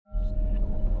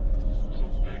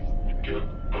Ángel,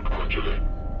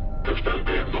 Arcángele,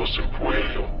 defendernos en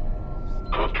puello.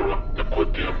 Contra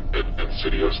nequitiam et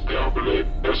insidias diaboli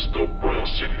esto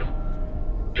proelsidium.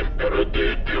 Impera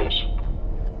de Dios,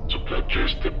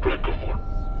 suppleges de precamor,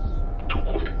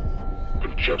 tuque,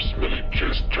 conceps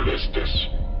milices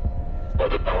celestis. By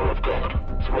the power of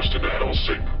God, thrust into hell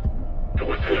Satan, and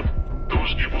with him,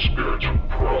 those evil spirits who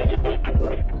prowl about the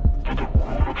world for the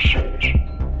ruin of souls.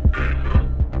 Amen.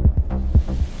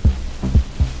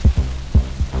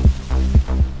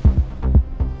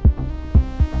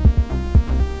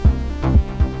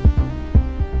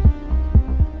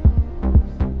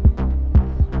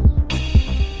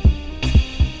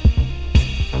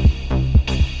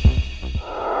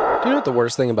 Do you know what the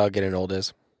worst thing about getting old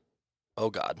is? Oh,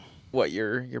 God. What,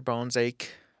 your bones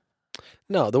ache?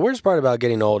 No, the worst part about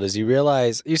getting old is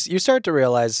you start to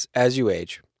realize as you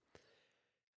age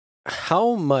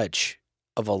how much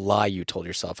of a lie you told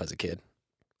yourself as a kid.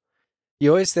 You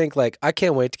always think like, I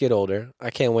can't wait to get older. I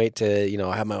can't wait to,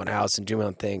 have my own house and do my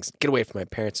own things, get away from my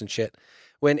parents and shit.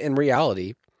 When in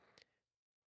reality,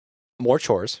 more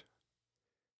chores,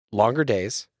 longer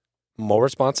days, more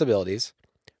responsibilities,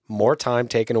 more time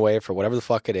taken away for whatever the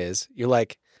fuck it is. You're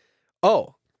like,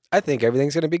 oh, I think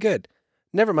everything's going to be good.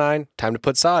 Never mind, time to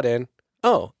put sod in.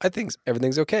 Oh, I think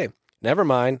everything's okay. Never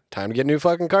mind, time to get new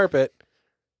fucking carpet.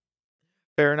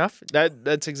 Fair enough.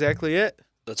 That's exactly it.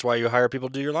 That's why you hire people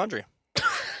to do your laundry.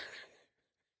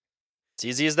 It's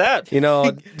easy as that.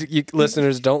 You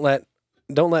listeners, don't let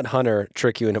Hunter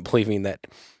trick you into believing that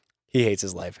he hates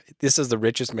his life. This is the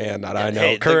richest man that I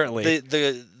know currently.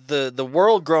 The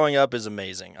world growing up is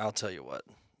amazing. I'll tell you what.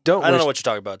 I don't know what you're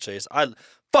talking about, Chase.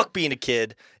 Fuck being a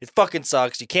kid. It fucking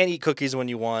sucks. You can't eat cookies when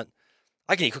you want.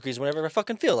 I can eat cookies whenever I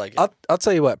fucking feel like it. I'll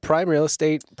tell you what. Prime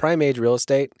age real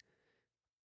estate,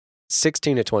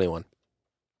 16 to 21.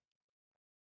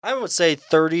 I would say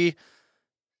 30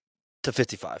 to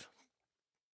 55.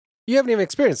 You haven't even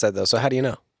experienced that though, so how do you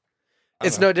know?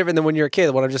 It's no different than when you're a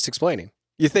kid. What I'm just explaining.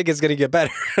 You think it's gonna get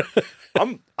better.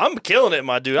 I'm killing it,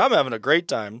 my dude. I'm having a great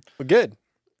time. Good.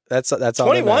 That's all.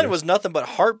 21 was nothing but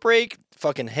heartbreak,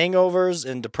 fucking hangovers,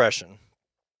 and depression.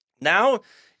 Now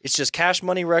it's just Cash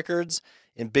Money Records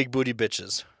and big booty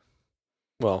bitches.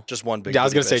 Well, just one big. Yeah, I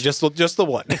was gonna say bitch. just the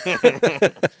one.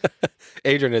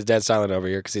 Adrian is dead silent over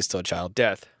here because he's still a child.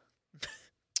 Death.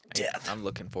 I'm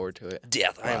looking forward to it.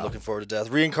 Death. Wow. I am looking forward to death.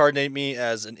 Reincarnate me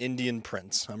as an Indian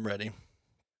prince. I'm ready.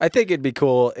 I think it'd be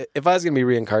cool if I was gonna be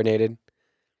reincarnated.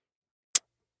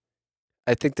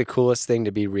 I think the coolest thing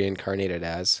to be reincarnated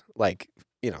as,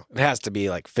 it has to be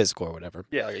like physical or whatever.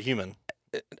 Yeah, like a human.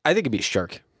 I think it'd be a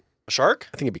shark. A shark?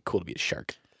 I think it'd be cool to be a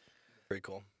shark. Very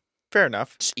cool. Fair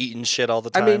enough. Just eating shit all the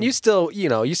time. I mean, you still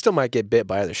might get bit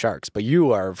by other sharks, but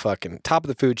you are fucking top of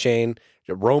the food chain.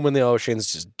 You're roaming the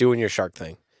oceans, just doing your shark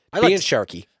thing. Being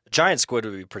sharky. A giant squid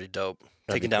would be pretty dope.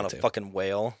 That'd Taking be down cool a too. fucking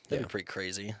whale. That'd be pretty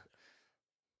crazy.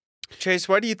 Chase,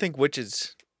 why do you think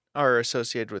witches are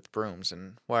associated with brooms,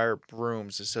 and why are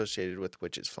brooms associated with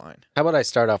witches flying? How about I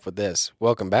start off with this?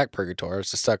 Welcome back, Purgator.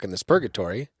 So stuck in this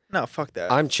purgatory. No, fuck that.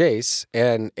 I'm Chase,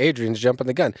 and Adrian's jumping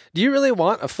the gun. Do you really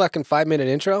want a fucking 5-minute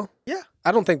intro? Yeah.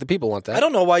 I don't think the people want that. I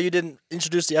don't know why you didn't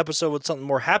introduce the episode with something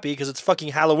more happy, because it's fucking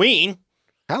Halloween.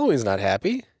 Halloween's not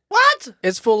happy. What?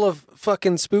 It's full of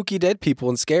fucking spooky dead people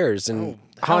and scares and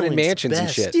haunted Halloween's mansions the and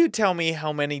best. shit. You tell me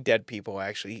how many dead people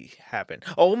actually happen.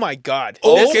 Oh my god.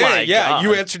 Oh my yeah, God.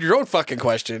 you answered your own fucking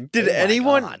question. Did Oh my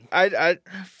anyone God. I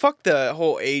fuck the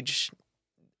whole age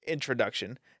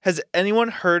introduction. Has anyone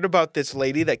heard about this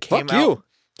lady that Fuck you.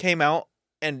 came out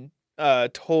and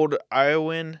told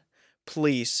Iowan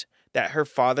police that her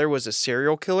father was a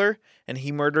serial killer and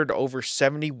he murdered over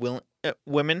 70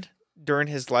 women during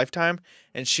his lifetime,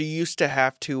 and she used to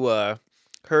have to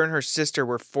her and her sister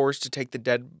were forced to take the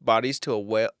dead bodies to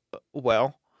a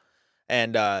well,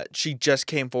 and she just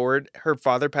came forward. Her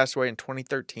father passed away in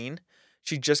 2013.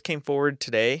 She just came forward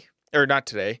today, or not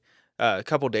today, a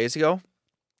couple days ago,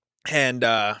 and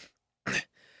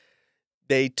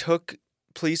they took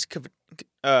police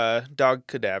dog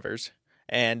cadavers,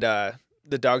 and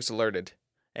the dog's alerted,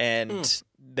 and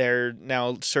they're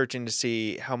now searching to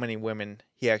see how many women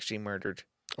he actually murdered.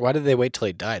 Why did they wait till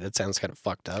he died? That sounds kind of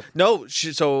fucked up. No,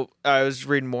 so I was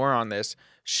reading more on this.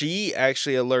 She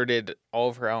actually alerted all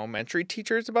of her elementary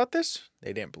teachers about this.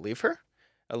 They didn't believe her.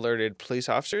 Alerted police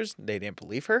officers. They didn't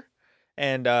believe her.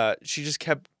 And she just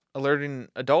kept alerting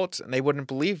adults, and they wouldn't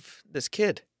believe this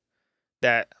kid.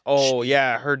 That,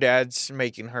 her dad's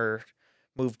making her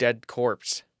move dead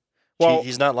corpse. Well,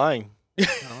 He's not lying. He's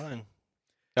not lying.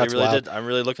 That's They really wild. did. I'm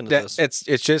really looking at That, this.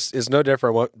 it's no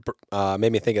different. What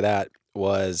made me think of that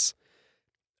was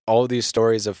all of these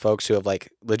stories of folks who have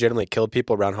like legitimately killed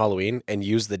people around Halloween and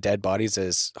used the dead bodies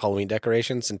as Halloween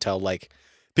decorations until like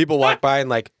people walk by and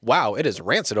like, wow, it is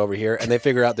rancid over here, and they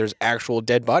figure out there's actual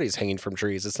dead bodies hanging from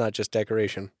trees. It's not just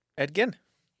decoration. Ed Gein.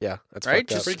 Yeah, that's right.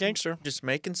 fucked up. Pretty gangster. Just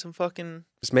making some fucking.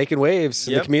 Just making waves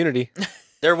in the community.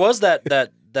 There was that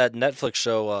Netflix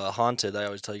show Haunted. I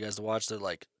always tell you guys to watch. The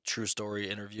like true story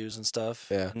interviews and stuff.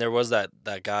 Yeah. And there was that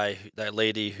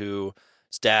lady whose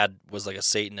dad was like a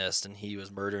Satanist, and he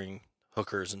was murdering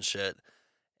hookers and shit,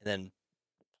 and then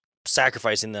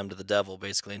sacrificing them to the devil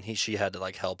basically, and she had to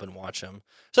like help and watch him.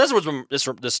 So that's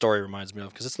what this story reminds me of,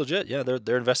 because it's legit. Yeah,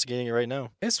 they're investigating it right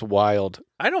now. It's wild.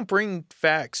 I don't bring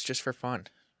facts just for fun.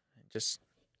 Just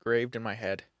graved in my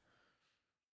head.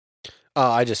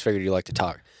 I just figured you like to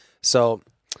talk. So,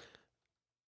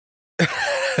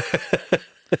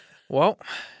 well,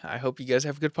 I hope you guys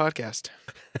have a good podcast.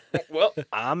 Well,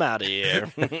 I'm out of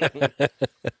here.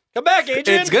 Come back,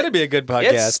 Adrian. It's going to be a good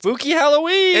podcast. It's spooky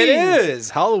Halloween. It is.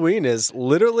 Halloween is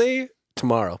literally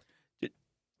tomorrow.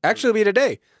 Actually, it'll be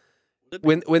today.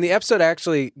 When the episode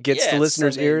actually gets to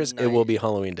listeners' ears, it will be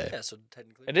Halloween Day. Yeah, so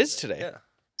technically it is today. Yeah.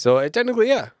 So technically,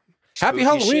 yeah. Happy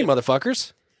Halloween,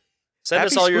 motherfuckers. Send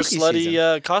us all your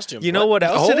slutty costumes. You know what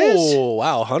else it is? Oh,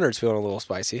 wow. Hunter's feeling a little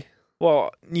spicy.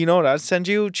 Well, you know what I'd send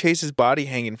you? Chase's body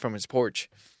hanging from his porch.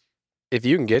 If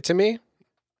you can get to me,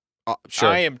 sure.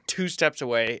 I am 2 steps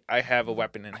away. I have a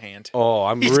weapon in hand. Oh,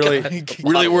 I'm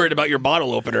really worried about your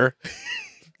bottle opener.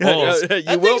 You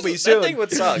will be soon. That thing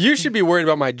would suck. You should be worried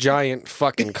about my giant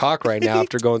fucking cock right now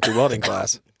after going through welding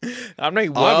class. I'm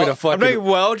not gonna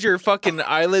weld your fucking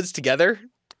eyelids together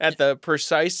at the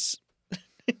precise.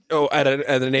 Oh, at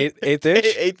an eighth inch?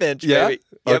 Eighth inch, yeah? baby.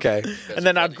 Yep. Okay. And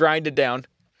then I'd grind it down.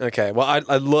 Okay. Well,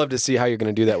 I'd love to see how you're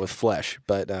going to do that with flesh,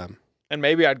 but... And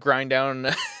maybe I'd grind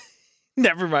down...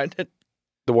 Never mind.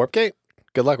 The warp gate?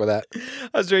 Good luck with that.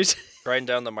 I was ready to... Grind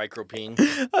down the micropene.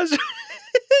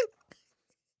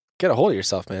 Get a hold of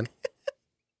yourself, man.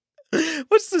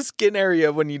 What's the skin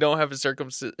area when you don't have a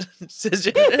circumcision?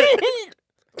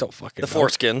 Don't fucking The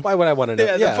foreskin. Why would I want to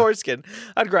know? Yeah, the foreskin.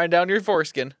 I'd grind down your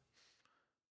foreskin.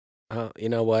 You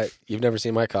know what? You've never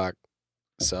seen my cock,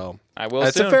 so I will.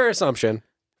 That's soon. a fair assumption.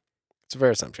 It's a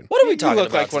fair assumption. What are we You talking look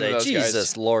about like one of today? those guys.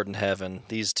 Jesus, Lord in heaven,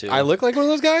 these two. I look like one of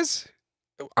those guys?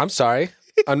 I'm sorry.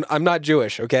 I'm not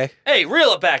Jewish, okay? Hey,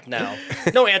 reel it back now.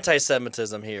 No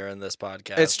anti-Semitism here in this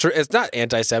podcast. It's true. It's not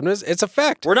anti-Semitism. It's a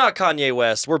fact. We're not Kanye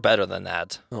West. We're better than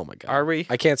that. Oh my god. Are we?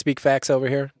 I can't speak facts over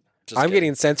here. I'm kidding.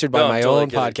 getting censored by No, I'm my totally own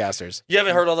kidding. podcasters. You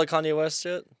haven't heard all the Kanye West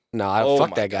shit? No,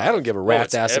 fuck my that guy. God. I don't give a Oh, rat's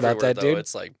it's ass about everywhere, that though. dude.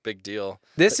 It's like big deal.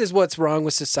 This is what's wrong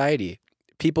with society.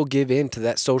 People give in to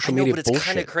that social I know, media but it's bullshit.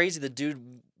 kind of crazy. The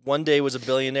dude one day was a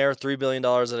billionaire, $3 billion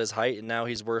at his height, and now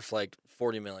he's worth like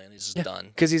 $40 million. He's just done.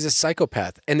 Because he's a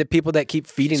psychopath. And the people that keep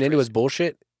feeding into his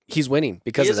bullshit, he's winning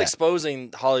because He of is that.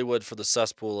 exposing Hollywood for the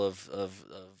cesspool of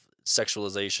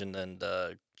sexualization and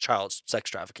child sex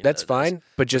trafficking. That's fine,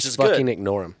 but just fucking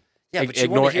ignore him. Yeah, but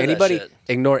Ignore anybody.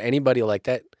 Ignore anybody like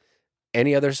that.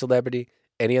 Any other celebrity,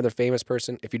 any other famous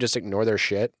person. If you just ignore their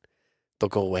shit, they'll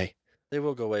go away. They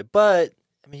will go away. But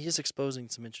I mean, he is exposing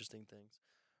some interesting things.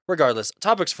 Regardless,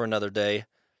 topics for another day.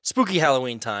 Spooky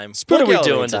Halloween time. What are we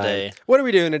doing today? What are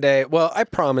we doing today? Well, I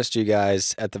promised you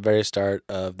guys at the very start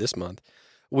of this month,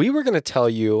 we were going to tell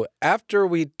you after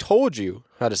we told you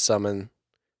how to summon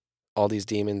all these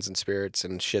demons and spirits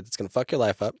and shit that's going to fuck your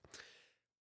life up.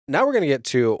 Now we're going to get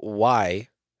to why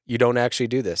you don't actually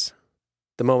do this.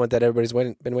 The moment that everybody's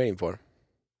been waiting for.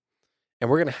 And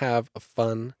we're going to have a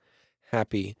fun,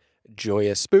 happy,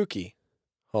 joyous, spooky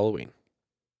Halloween.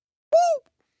 Woo!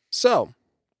 So,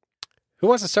 who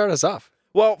wants to start us off?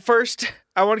 Well, first,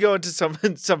 I want to go into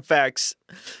some facts.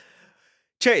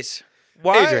 Chase,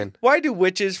 why do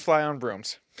witches fly on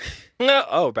brooms? No.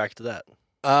 Oh, back to that.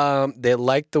 They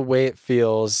like the way it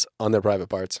feels on their private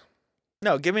parts.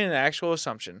 No, give me an actual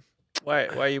assumption.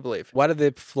 Why you believe? Why do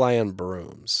they fly on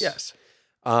brooms? Yes.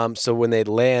 So when they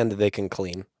land, they can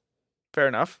clean. Fair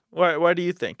enough. Why do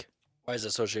you think? Why is it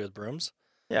associated with brooms?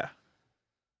 Yeah.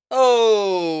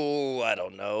 Oh, I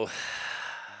don't know.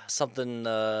 Something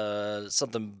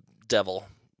devil.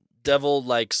 Devil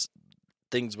likes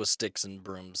things with sticks and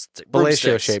brooms.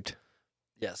 Fellatio shaped.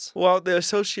 Yes. Well, the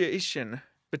association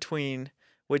between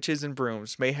witches and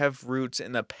brooms may have roots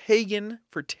in the pagan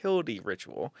fertility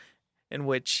ritual in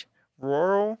which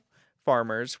rural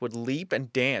farmers would leap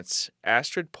and dance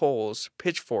astrid poles,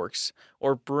 pitchforks,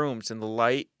 or brooms in the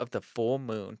light of the full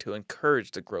moon to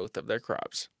encourage the growth of their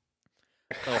crops.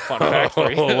 Oh, fun fact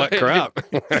for you. What crop?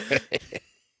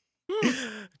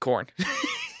 Corn.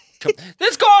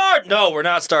 It's corn! No, we're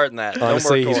not starting that.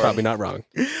 Honestly, no more corn. he's probably not wrong.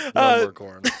 No more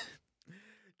corn.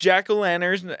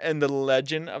 Jack-o'-lanterns and the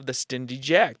legend of the Stingy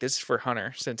Jack. This is for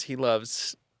Hunter, since he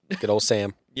loves... Good old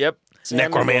Sam. Yep.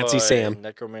 Necromancy Sam.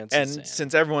 And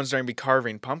since everyone's going to be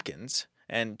carving pumpkins,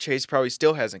 and Chase probably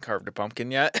still hasn't carved a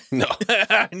pumpkin yet. No.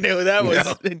 I knew that was...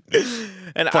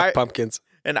 Fuck pumpkins.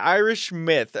 An Irish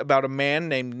myth about a man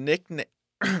nicknamed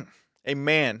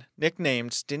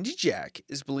Stingy Jack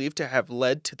is believed to have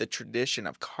led to the tradition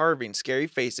of carving scary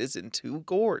faces into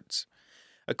gourds.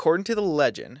 According to the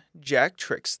legend, Jack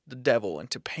tricks the devil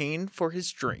into paying for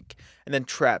his drink and then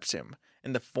traps him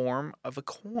in the form of a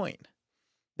coin.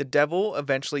 The devil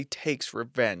eventually takes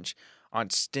revenge on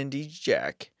Stingy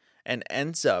Jack and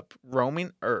ends up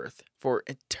roaming Earth for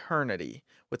eternity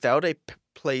without a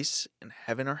place in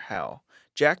heaven or hell.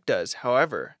 Jack does,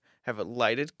 however, have a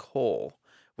lighted coal,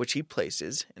 which he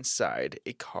places inside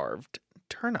a carved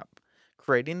turnip,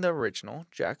 creating the original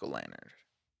jack-o'-lantern.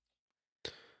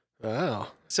 Wow.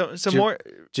 So more.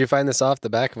 Did you find this off the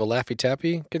back of a Laffy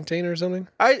Taffy container or something?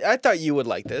 I thought you would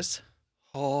like this.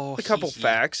 Oh, a couple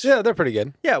facts. Yeah, they're pretty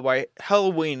good. Yeah, why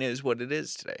Halloween is what it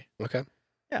is today. Okay.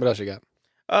 Yeah. What else you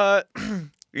got?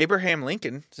 Abraham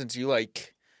Lincoln, since you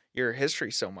like your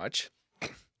history so much,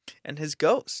 and his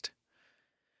ghost.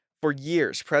 For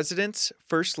years, presidents,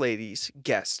 first ladies,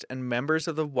 guests, and members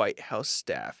of the White House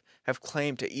staff have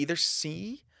claimed to either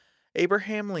see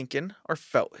Abraham Lincoln or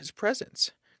felt his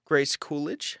presence. Grace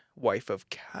Coolidge, wife of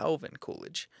Calvin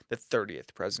Coolidge, the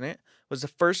 30th president, was the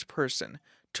first person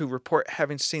to report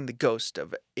having seen the ghost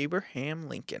of Abraham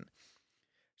Lincoln.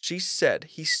 She said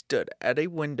he stood at a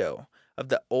window of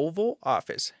the Oval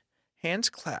Office, hands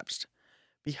clasped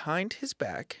behind his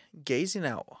back, gazing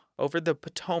out over the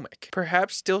Potomac,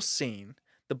 perhaps still seeing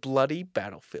the bloody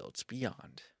battlefields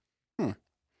beyond.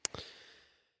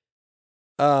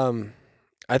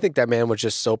 I think that man was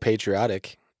just so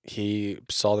patriotic. He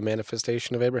saw the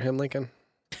manifestation of Abraham Lincoln.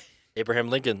 Abraham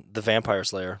Lincoln, the vampire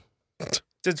slayer.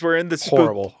 Since we're in the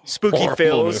horrible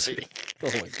feels. movie.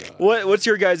 Oh my god. What's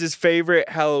your guys' favorite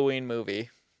Halloween movie?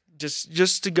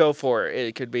 Just to go for it.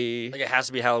 It could be Like it has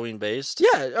to be Halloween based.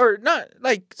 Yeah, or not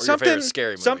like Or your something favorite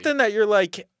scary movie. Something that you're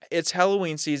like, it's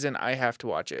Halloween season, I have to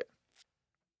watch it.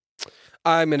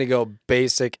 I'm gonna go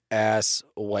basic ass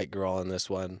white girl on this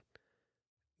one.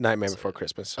 Nightmare Before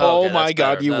Christmas. Oh okay, my that's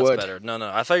God, better. you that's would. Better. No,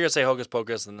 I thought you were gonna say Hocus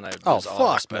Pocus, and then I Oh lose all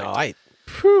fuck respect. no!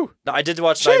 No, I did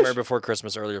watch Nightmare Before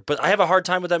Christmas earlier, but I have a hard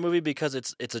time with that movie because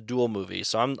it's a dual movie.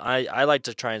 So I like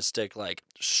to try and stick like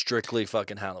strictly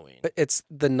fucking Halloween. It's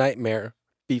the Nightmare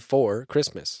Before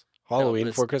Christmas. Halloween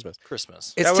it's before Christmas.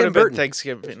 Christmas. It's That would Tim have been Burton.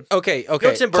 Thanksgiving. Okay. You know, Tim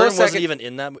Burton Close wasn't second. even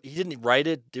in that. He didn't write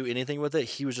it, do anything with it.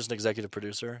 He was just an executive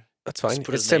producer. That's fine. Just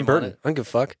put It's his Tim name on Burton. it. I don't give a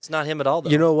fuck. It's not him at all, though.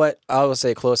 You know what? I will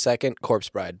say close second. Corpse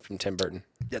Bride from Tim Burton.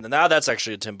 Yeah, now that's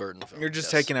actually a Tim Burton film. You're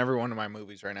just Yes. taking every one of my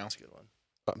movies right now. That's a good one.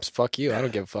 Fuck you. I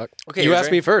don't give a fuck. Okay, you Adrian.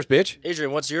 asked me first, bitch.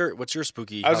 Adrian, what's your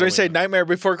spooky? I was going to say Halloween Nightmare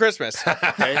Before Christmas. movie?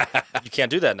 Okay. You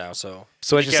can't do that now, so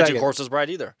So you what's your can't do second? Corpse's Bride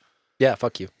either. Yeah,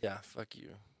 fuck you. Yeah, fuck you,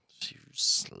 you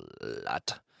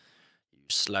slut, you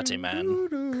slutty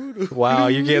man. Wow,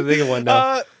 you can't think of one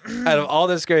now. Out of all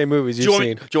the scary movies Do you've you want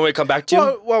seen, me to come back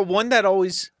to? Well, one that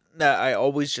I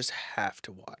always just have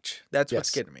to watch. That's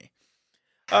what's Yes. getting me.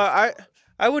 I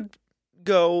would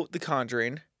go The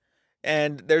Conjuring,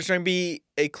 and there's going to be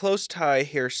a close tie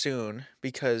here soon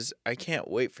because I can't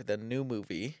wait for the new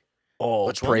movie. oh,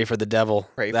 Which Pray one? for the Devil.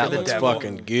 Pray that for the looks Devil.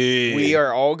 fucking good. We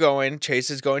are all going. Chase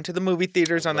is going to the movie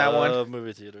theaters on that one. Love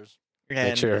movie theaters. Make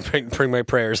And sure to bring my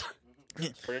prayers.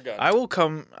 Pretty good. I will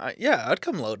come. I'd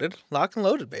come loaded, lock and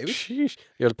loaded, baby. Sheesh.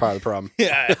 You're part of the problem.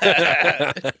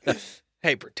 Yeah.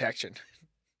 Hey, protection.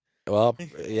 Well,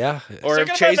 yeah. Or if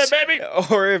Second Chase,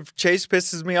 Amendment, or if Chase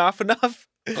pisses me off enough,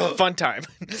 fun time.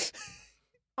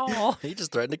 Oh, he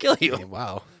just threatened to kill you. Hey,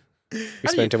 wow. We How do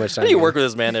spend too much time. How do you together. work with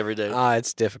this man every day?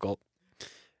 It's difficult.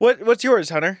 What's yours,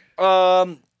 Hunter?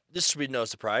 This should be no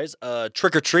surprise.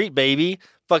 Trick or Treat, baby.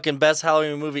 Fucking best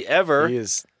Halloween movie ever. He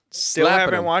is Still slapping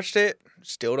haven't him. watched it.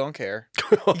 Still don't care.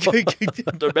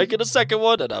 They're making a second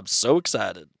one, and I'm so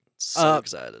excited. So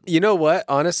excited. You know what?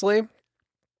 Honestly,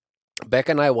 Beck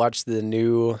and I watched the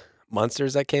new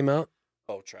Monsters that came out.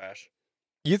 Oh, trash.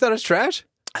 You thought it was trash?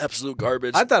 Absolute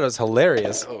garbage. I thought it was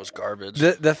hilarious. Oh, it was garbage.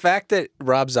 The fact that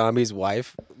Rob Zombie's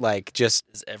wife, like, just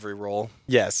Is every role.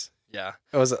 yes, Yeah.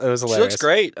 it was hilarious. She looks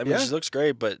great. I mean, Yeah. she looks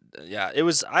great, but yeah, it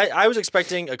was. I was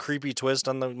expecting a creepy twist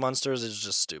on the monsters. It was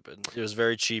just stupid. It was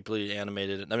very cheaply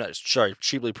animated. I'm not sorry,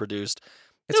 cheaply produced.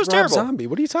 It's it was Rob terrible. Zombie.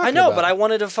 What are you talking I know, about? but I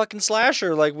wanted a fucking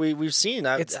slasher like we've seen.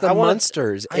 It's the I wanted,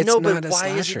 Monsters. I know, it's but not a why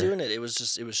is he slasher. doing it? It was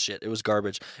shit. It was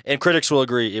garbage, and critics will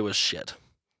agree it was shit.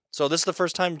 So this is the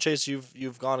first time, Chase,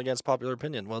 you've gone against popular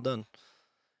opinion. Well done.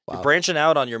 Wow. You're branching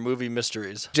out on your movie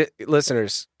mysteries.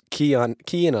 Listeners,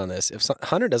 key in on this. If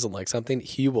Hunter doesn't like something,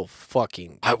 he will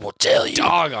fucking I will tell you.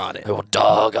 dog on it. I will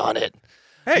dog on it.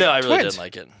 Hey, no, I really twins. didn't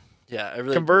like it. Yeah, I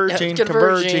really Converging.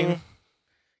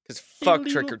 Because fuck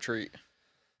Trick or Treat.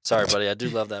 Sorry, buddy. I do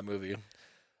love that movie.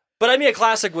 But I mean, a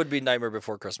classic would be Nightmare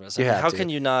Before Christmas. I mean, how can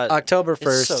you not? October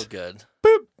 1st. It's so good.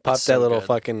 Boop. Pop It's that so little good.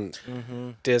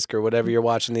 fucking disc or whatever you're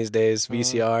watching these days,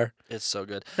 VCR. It's so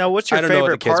good. Now, what's I your don't know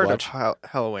what the favorite kids part of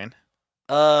Halloween?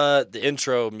 The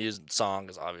intro music song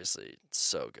is obviously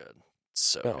so good.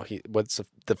 So No, good. what's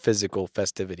the physical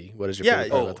festivity? What is your Yeah, favorite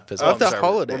part Oh, about the physical? of the I'm sorry.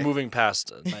 holiday. We're moving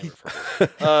past Nightmare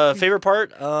Before. Favorite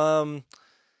part?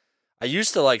 I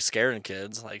used to like scaring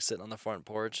kids, like sitting on the front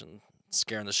porch and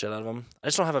scaring the shit out of them. I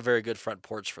just don't have a very good front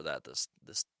porch for that this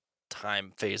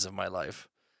time phase of my life.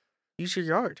 Use your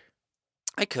yard.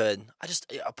 I could.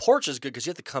 A porch is good because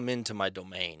you have to come into my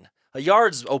domain. A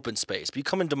yard's open space, but you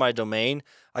come into my domain,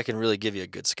 I can really give you a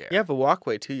good scare. You have a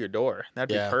walkway to your door. That'd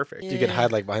be perfect. You could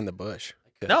hide like behind the bush.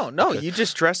 No, you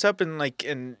just dress up and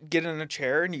get in a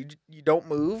chair and you don't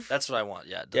move. That's what I want.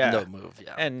 Yeah, Yeah. don't move.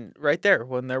 Yeah, And right there,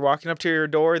 when they're walking up to your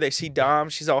door, they see Dom.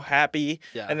 She's all happy,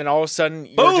 yeah. and then all of a sudden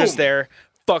you're Boom! just there.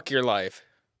 Fuck your life.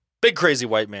 Big crazy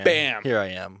white man. Bam. Here I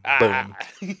am. Boom. Ah.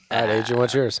 All right, Adrian,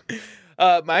 what's yours?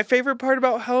 My favorite part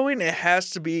about Halloween, it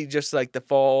has to be just like the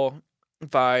fall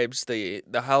vibes,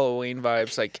 the Halloween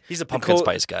vibes, like He's a pumpkin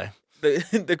spice guy.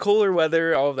 the cooler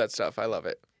weather, all of that stuff. I love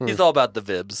it. He's all about the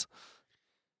vibs.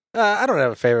 I don't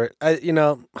have a favorite.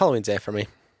 Halloween's A for me.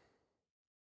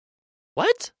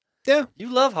 What? Yeah. You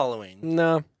love Halloween.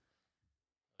 No.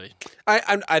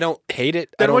 I don't hate it.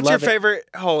 I Then don't what's your love it. favorite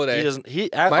holiday? He doesn't.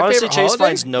 My Honestly, favorite Chase holiday?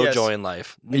 finds no Yes. joy in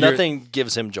life. You're- Nothing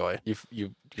gives him joy. You're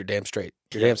damn straight.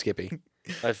 You're Yeah. damn skippy.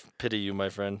 I pity you, my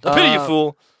friend. I pity you,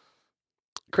 fool.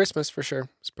 Christmas for sure.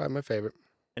 It's probably my favorite.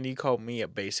 And you call me a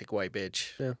basic white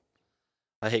bitch. Yeah.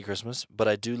 I hate Christmas, but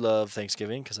I do love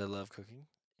Thanksgiving because I love cooking.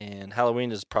 And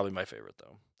Halloween is probably my favorite,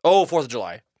 though. Oh, 4th of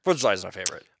July. 4th of July is my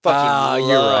favorite. Fucking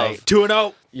you're love. right.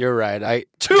 2-0. You're right. I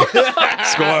 2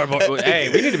 scoreboard. Hey,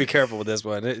 we need to be careful with this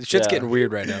one. Shit's Yeah. getting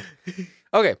weird right now.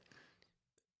 Okay.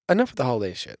 Enough with the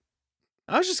holiday shit.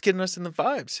 I was just getting us in the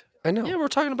vibes. I know. Yeah, we're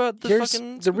talking about the Here's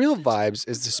fucking the real vibes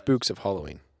is the spooks of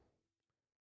Halloween.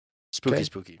 Okay.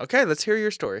 spooky. Okay, let's hear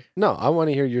your story. No, I want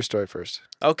to hear your story first.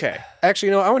 Okay.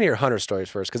 Actually, I want to hear Hunter's stories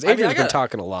first because I mean, Adrian's I been got-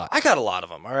 talking a lot. I got a lot of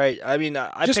them. All right. I mean,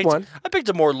 I Just picked one. I picked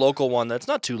a more local one that's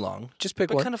not too long, Just pick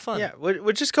but one. kind of fun. Yeah,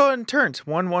 we'll just go in turns.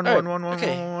 One, All right, one,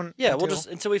 okay. Yeah, we'll until- just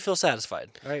until we feel satisfied.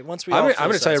 All right. Once we, I'm all going to tell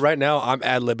you satisfied. right now, I'm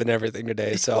ad-libbing everything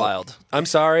today. It's So wild. I'm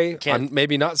sorry. Can't- I'm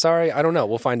maybe not sorry. I don't know.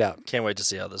 We'll find out. Can't wait to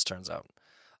see how this turns out.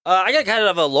 I got kind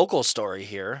of a local story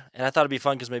here, and I thought it'd be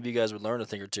fun because maybe you guys would learn a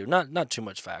thing or two. Not too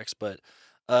much facts, but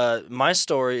my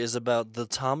story is about the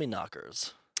Tommy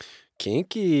Knockers.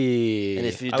 Kinky. And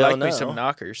if you I don't like know, me some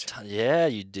knockers. yeah,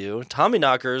 you do. Tommy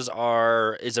Knockers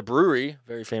is a brewery,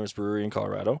 very famous brewery in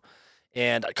Colorado.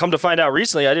 And come to find out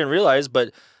recently, I didn't realize,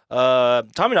 but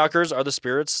Tommy Knockers are the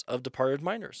spirits of departed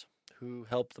miners who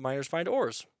help the miners find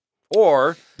ores.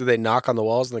 Or Do they knock on the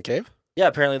walls in the cave? yeah,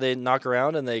 apparently they knock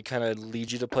around and they kind of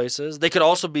lead you to places. They could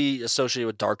also be associated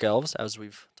with dark elves, as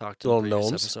we've talked in Little previous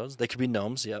gnomes. episodes. They could be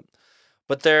gnomes, yep.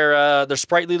 But they're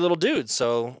sprightly little dudes.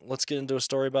 So let's get into a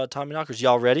story about Tommy Knockers.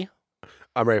 Y'all ready?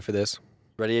 I'm ready for this.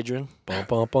 Ready, Adrian? Bump,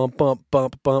 bump, bump, bump,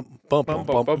 bump, bump, bump, Bum,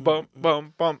 bump, bum, bum,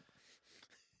 bum, bum.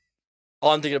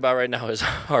 All I'm thinking about right now is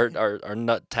our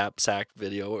nut tap sack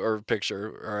video or picture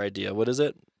or idea. What is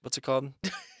it? What's it called?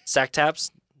 Sack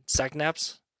taps? Sack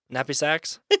naps? Nappy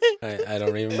sacks? I don't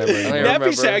even remember I anymore. don't remember.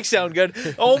 Nappy sacks sound good.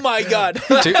 Oh my god.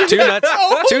 two nuts,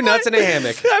 Oh two my nuts in a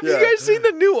hammock. Have you guys seen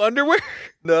the new underwear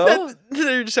No. that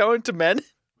they're selling to men?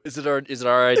 Is it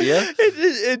our idea?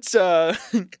 It's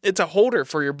a holder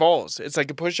for your balls. It's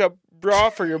like a push-up bra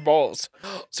for your balls.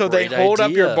 So they Great hold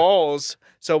up your idea. balls.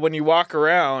 So when you walk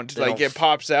around, They like don't it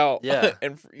pops out. Yeah.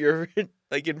 And you're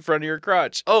like in front of your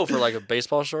crotch. Oh, for like a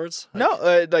baseball shorts?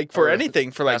 No, like for or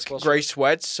anything, for like basketball gray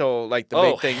sweats. So like the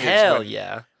Oh, big thing hell is when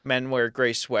yeah. men wear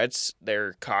gray sweats,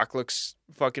 their cock looks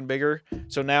fucking bigger.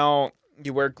 So now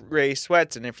you wear gray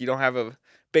sweats, and if you don't have a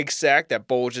big sack that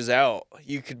bulges out,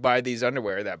 you could buy these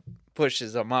underwear that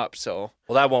pushes them up. So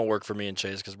Well, that won't work for me and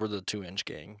Chase because we're the 2-inch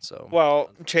gang. So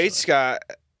Chase got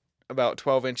about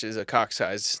 12 inches of cock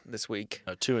size this week,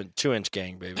 a 2-inch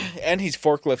gang, baby. and he's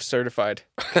forklift certified.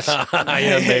 I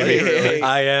am, baby.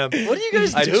 I am. What are you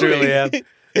guys I doing? truly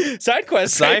am. Side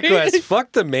quest. Side baby. quest.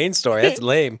 Fuck the main story. That's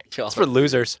lame. It's for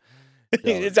losers.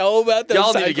 It's all about those Y'all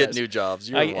need side to get quests. new jobs.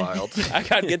 You're wild. I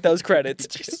gotta get those credits.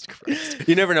 Jesus Christ.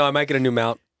 You never know. I might get a new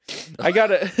mount. I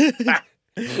got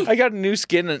a new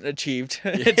skin achieved.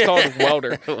 It's called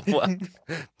welder.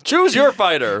 Choose your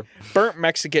fighter. Burnt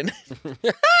Mexican.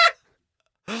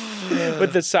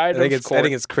 with the side of corn. I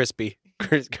think it's crispy.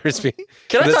 Crispy.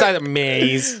 Can I the talk- side of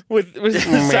maize. with the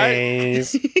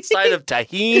side. Side of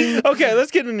tahini. Okay,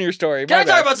 let's get into your story. Can I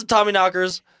talk about some Tommy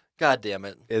knockers? God damn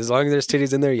it. As long as there's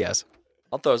titties in there, yes.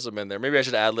 I'll throw some in there. Maybe I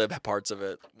should ad-lib parts of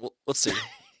it. Let's see.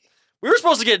 We were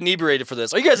supposed to get inebriated for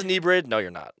this. Are you guys inebriated? No,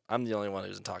 you're not. I'm the only one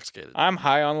who's intoxicated. I'm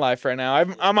high on life right now.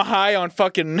 I'm a high on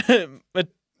fucking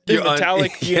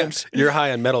metallic fumes. You're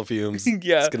high on metal fumes.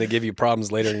 Yeah. It's going to give you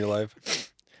problems later in your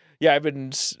life. Yeah, I've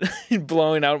been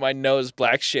blowing out my nose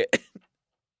black shit.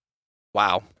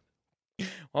 Wow.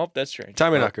 Well, that's strange.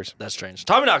 Tommy knockers. That's strange.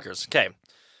 Tommy knockers. Okay.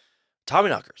 Tommy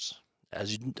knockers,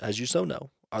 as you so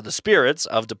know, are the spirits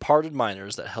of departed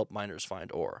miners that help miners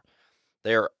find ore.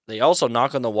 They also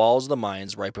knock on the walls of the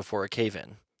mines right before a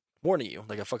cave-in, warning you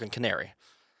like a fucking canary.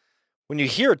 When you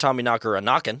hear a Tommy knocker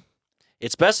a-knocking,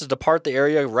 it's best to depart the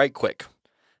area right quick.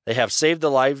 They have saved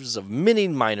the lives of many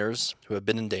miners who have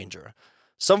been in danger.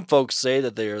 Some folks say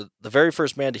that the very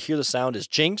first man to hear the sound is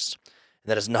jinxed, and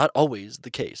that is not always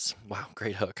the case. Wow,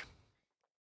 great hook.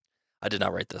 I did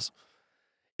not write this.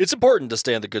 It's important to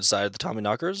stay on the good side of the Tommy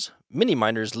knockers. Many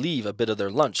miners leave a bit of their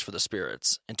lunch for the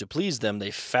spirits, and to please them, they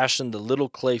fashion the little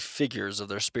clay figures of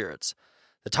their spirits.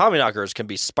 The Tommy knockers can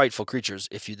be spiteful creatures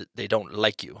if they don't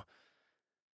like you.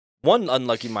 One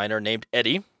unlucky miner named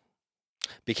Eddie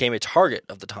became a target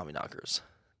of the Tommy knockers.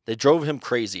 They drove him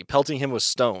crazy, pelting him with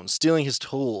stones, stealing his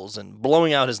tools, and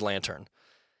blowing out his lantern.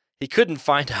 He couldn't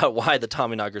find out why the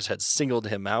Tommy knockers had singled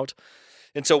him out,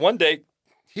 until one day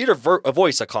he heard a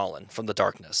voice a-calling from the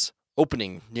darkness,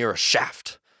 opening near a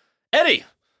shaft. "Eddie,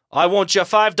 I want you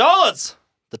 $5.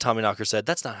 The Tommy knocker said.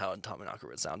 That's not how a Tommy knocker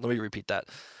would sound. Let me repeat that.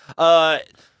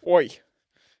 Oi.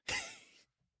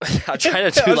 I'm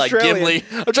trying to do like Gimli.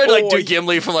 I'm trying to like do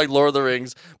Gimli from like Lord of the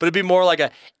Rings, but it'd be more like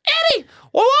a Eddie,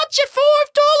 well, want you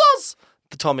 $5?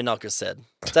 The Tommy knocker said.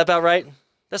 Is that about right?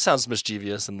 That sounds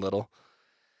mischievous and little.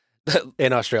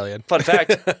 In Australian. Fun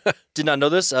fact. Did not know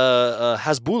this.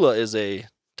 Hasbulla is a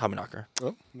Tommy knocker.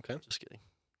 Oh, okay. Just kidding.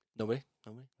 Nobody?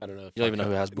 I don't know. You don't even know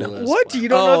who Hasbulla is. What? Wow. You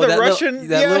don't know the Russian?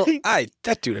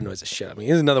 That dude annoys the shit out of me.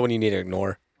 He's another one you need to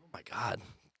ignore. Oh my God.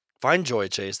 Find joy,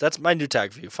 Chase. That's my new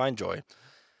tag for you. Find joy.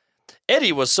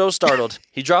 Eddie was so startled,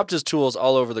 he dropped his tools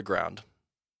all over the ground.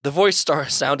 The voice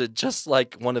sounded just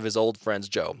like one of his old friends,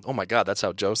 Joe. Oh my God, that's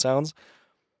how Joe sounds?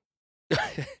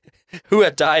 Who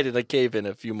had died in a cave-in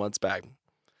a few months back.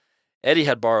 Eddie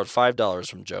had borrowed $5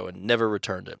 from Joe and never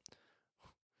returned it.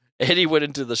 Eddie went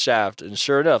into the shaft, and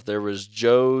sure enough, there was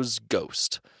Joe's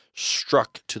ghost,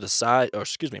 shrunk to the size of a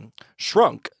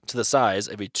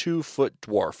 2-foot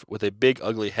dwarf with a big,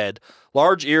 ugly head,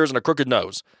 large ears, and a crooked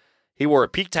nose. He wore a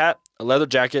peaked hat, a leather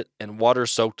jacket, and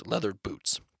water-soaked leather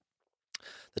boots.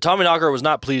 The Tommy knocker was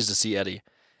not pleased to see Eddie.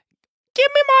 "Give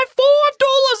me my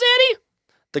 $5, Eddie!"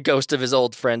 the ghost of his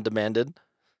old friend demanded.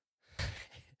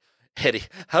 Eddie,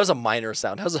 how does a miner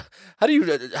sound? How do you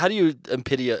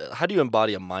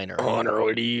embody a miner? Honor,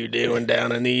 what are you doing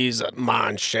down in these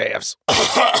mine shafts?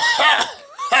 I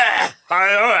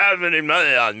don't have any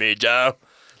money on me, Joe.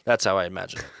 That's how I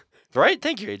imagine it. Right?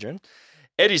 Thank you, Adrian.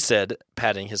 Eddie said,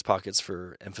 patting his pockets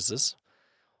for emphasis.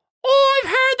 "Oh, I've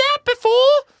heard that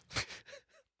before,"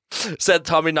 said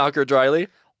Tommy Knocker dryly.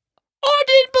 "I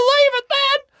didn't believe it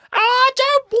then. I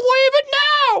don't believe it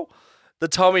now." The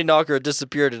Tommy Knocker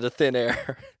disappeared into thin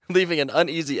air, leaving an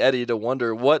uneasy Eddie to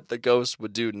wonder what the ghost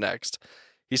would do next.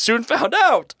 He soon found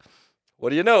out. What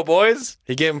do you know, boys?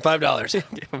 He gave him $5.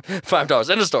 $5.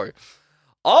 End of story.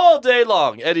 All day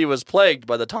long, Eddie was plagued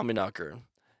by the Tommy Knocker.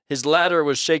 His ladder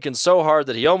was shaken so hard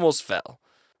that he almost fell,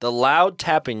 the loud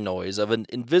tapping noise of an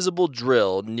invisible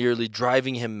drill nearly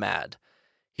driving him mad.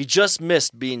 He just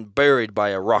missed being buried by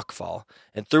a rockfall,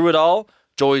 and through it all,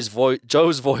 Joe's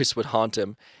voice would haunt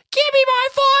him. "Give me my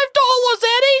 $5,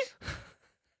 Eddie!"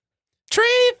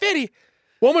 $3.50.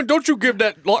 Woman, don't you give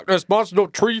that Loch Ness monster no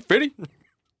 $3.50.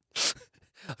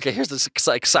 Okay, here's this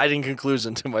exciting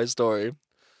conclusion to my story.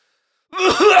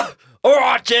 "All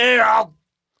right, then, I'll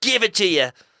give it to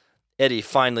you," Eddie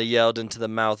finally yelled into the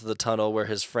mouth of the tunnel where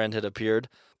his friend had appeared.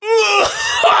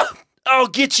 "I'll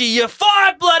get you your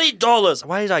 $5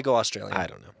 Why did I go Australian? I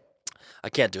don't know. I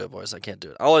can't do it, boys. I can't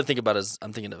do it. All I'm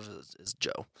thinking of is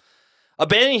Joe.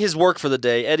 Abandoning his work for the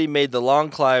day, Eddie made the long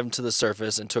climb to the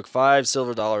surface and took $5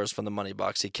 silver from the money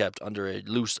box he kept under a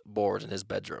loose board in his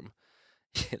bedroom.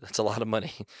 That's a lot of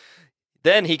money.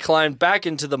 Then he climbed back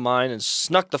into the mine and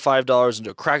snuck the $5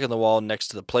 into a crack in the wall next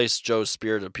to the place Joe's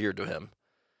spirit appeared to him.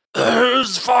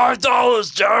 "Here's $5,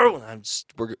 Joe!"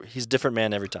 He's a different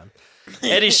man every time.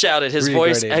 Eddie shouted, his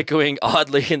voice echoing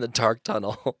oddly in the dark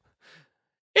tunnel.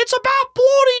 "It's about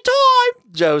bloody time,"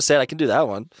 Joe said. I can do that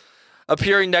one.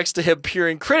 appearing next to him,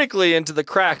 peering critically into the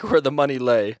crack where the money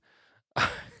lay.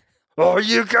 Are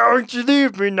you going to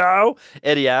leave me now?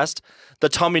 Eddie asked. The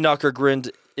Tommyknocker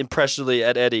grinned impressively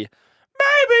at Eddie.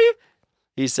 Maybe,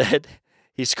 he said.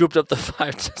 He scooped up the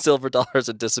 $5 silver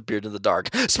and disappeared in the dark.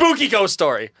 Spooky ghost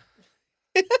story.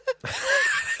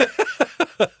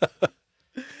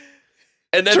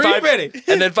 And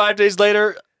then 5 days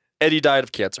later, Eddie died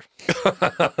of cancer.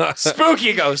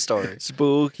 Spooky ghost story.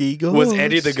 Spooky ghost. Was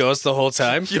Eddie the ghost the whole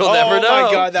time? You'll never know. Oh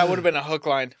my God, that would have been a hook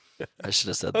line. I should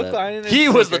have said Hook, line, that. and He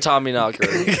was the sinker.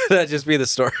 Tommyknocker. Could that just be the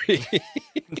story?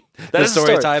 That the is the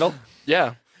story title?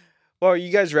 Yeah. Well, are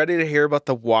you guys ready to hear about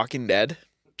The Walking Dead?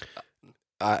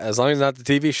 As long as it's not the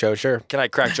TV show, sure. Can I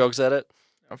crack jokes at it?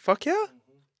 Oh, fuck yeah.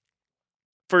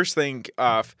 First thing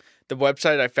off, the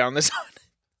website I found this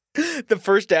on, the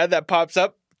first ad that pops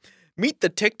up, meet the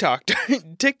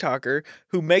TikToker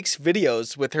who makes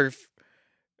videos with her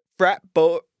frat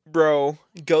bro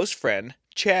ghost friend,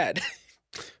 Chad.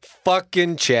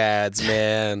 Fucking Chads,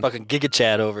 man. Fucking Giga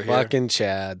Chad over here. Fucking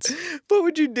Chads. What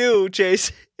would you do,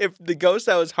 Chase, if the ghost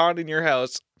that was haunting your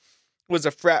house was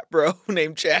a frat bro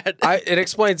named Chad? It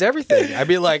explains everything. I'd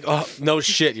be like, oh, no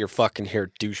shit, you're fucking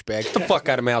here, douchebag. Get the fuck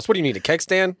out of my house. What do you need, a keg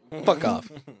stand? Fuck off.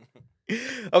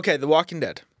 Okay, The Walking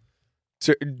Dead.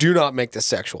 So, do not make this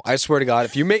sexual. I swear to God,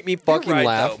 if you make me fucking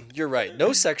laugh. Though. You're right. No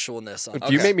sexualness on If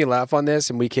you make me laugh on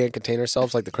this and we can't contain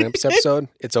ourselves like the Krampus episode,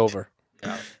 it's over.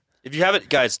 Yeah. If you haven't,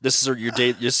 guys, this is your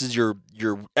day. This is your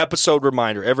episode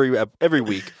reminder every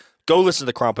week. Go listen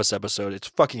to the Krampus episode. It's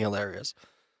fucking hilarious.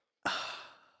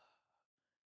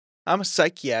 I'm a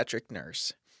psychiatric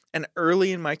nurse, and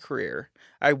early in my career,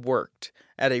 I worked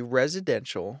at a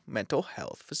residential mental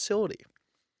health facility.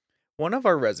 One of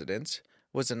our residents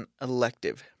was an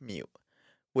elective mute,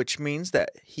 which means that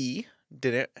he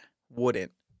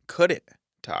couldn't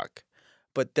talk,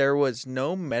 but there was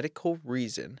no medical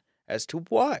reason as to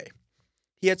why.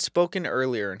 He had spoken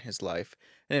earlier in his life,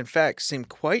 and in fact seemed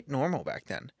quite normal back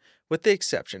then, with the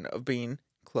exception of being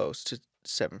close to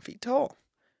 7 feet tall.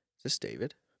 Is this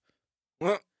David?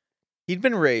 What? He'd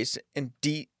been raised in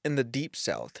the deep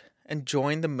south and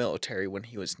joined the military when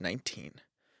he was 19.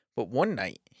 But one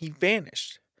night, he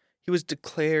vanished. He was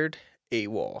declared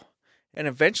AWOL, and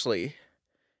eventually,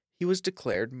 he was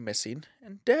declared missing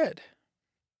and dead.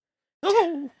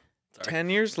 Oh. 10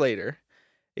 years later,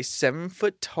 a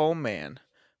 7-foot-tall man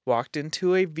walked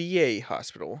into a VA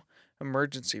hospital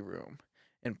emergency room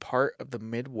in part of the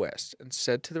Midwest and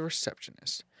said to the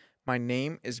receptionist, "My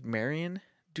name is Marion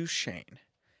Duchesne,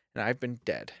 and I've been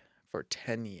dead for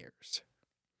 10 years.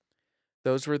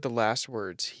 Those were the last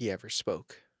words he ever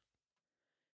spoke.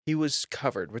 He was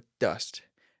covered with dust.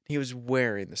 He was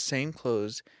wearing the same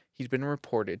clothes he'd been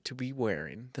reported to be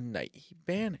wearing the night he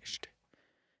vanished.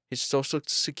 His social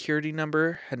security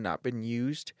number had not been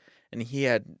used, and he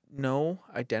had no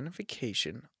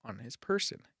identification on his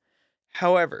person.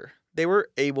 However, they were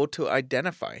able to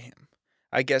identify him,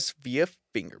 I guess via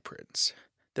fingerprints.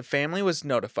 The family was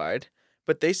notified,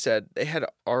 but they said they had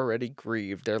already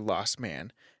grieved their lost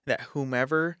man, and that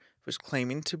whomever was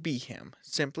claiming to be him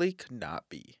simply could not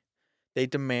be. They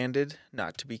demanded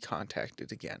not to be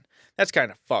contacted again." That's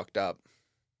kind of fucked up.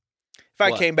 If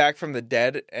I came back from the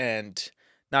dead and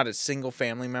not a single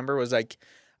family member was like,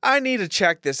 "I need to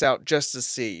check this out just to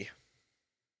see."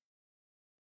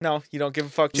 No, you don't give a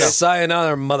fuck. No.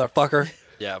 Sayonara, motherfucker.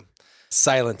 Yeah.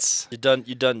 Silence. You done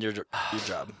your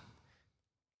job.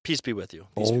 Peace be with you.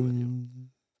 Peace be with you.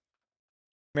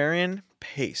 Marion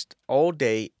paced all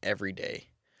day, every day,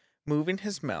 moving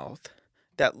his mouth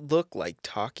that looked like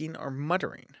talking or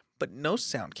muttering, but no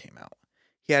sound came out.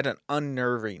 He had an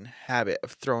unnerving habit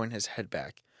of throwing his head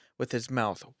back with his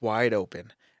mouth wide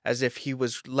open, as if he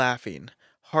was laughing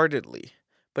heartedly,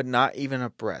 but not even a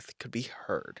breath could be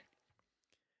heard.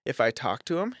 If I talked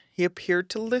to him, he appeared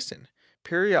to listen,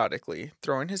 periodically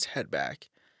throwing his head back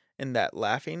in that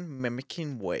laughing,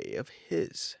 mimicking way of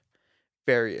his.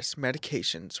 Various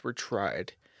medications were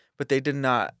tried, but they did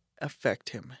not affect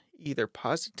him either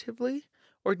positively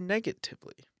or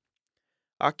negatively.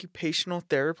 Occupational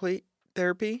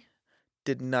therapy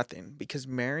did nothing because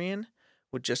Marion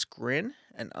would just grin,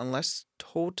 and unless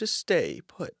told to stay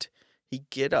put, he'd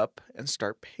get up and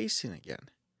start pacing again.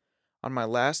 On my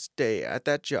last day at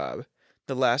that job,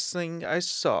 the last thing I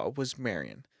saw was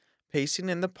Marion, pacing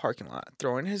in the parking lot,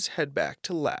 throwing his head back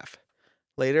to laugh.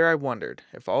 Later I wondered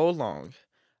if all along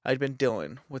I'd been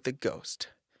dealing with a ghost.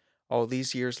 All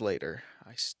these years later,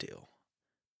 I still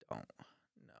don't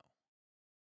know.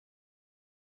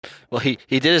 Well, he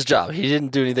did his job. He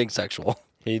didn't do anything sexual.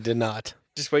 He did not.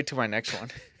 Just wait till my next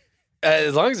one.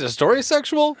 As long as the story is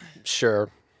sexual, sure.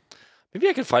 Maybe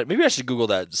I can find. Maybe I should Google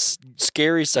that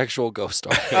scary sexual ghost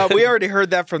story. We already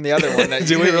heard that from the other one.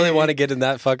 Do we really want to get in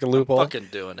that fucking loophole? I'm fucking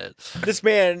doing it. This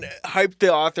man hyped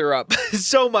the author up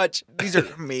so much. These are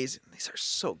amazing. These are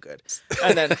so good.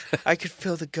 And then I could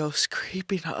feel the ghost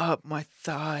creeping up my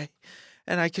thigh,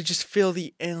 and I could just feel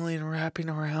the alien wrapping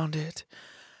around it.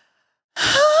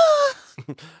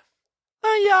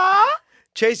 Yeah.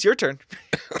 Chase, your turn.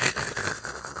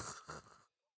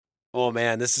 Oh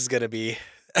man, this is gonna be.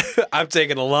 I'm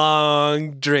taking a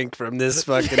long drink from this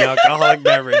fucking alcoholic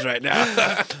beverage right now.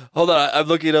 Hold on, I'm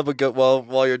looking it up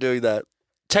while you're doing that.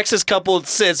 Texas couple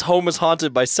insists home is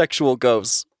haunted by sexual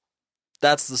ghosts.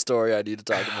 That's the story I need to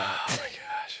talk about. Oh my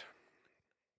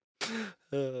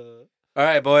gosh. All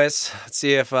right, boys. Let's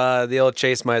see if the old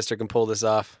Chase Meister can pull this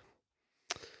off.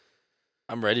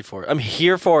 I'm ready for it. I'm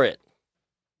here for it.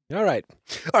 All right.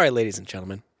 All right, ladies and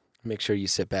gentlemen. Make sure you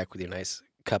sit back with your nice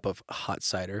cup of hot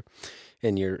cider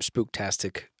and your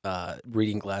spooktastic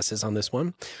reading glasses on this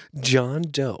one. John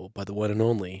Doe by the one and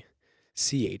only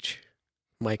C.H.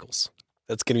 Michaels.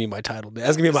 That's gonna be my title.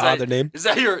 That's gonna be my author name. Is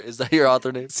that your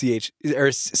author name? C.H.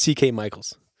 or C.K.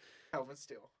 Michaels. Calvin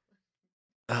Steele.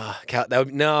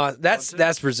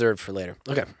 That's reserved for later.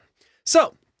 Okay.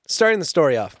 So, starting the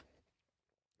story off.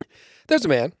 There's a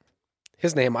man.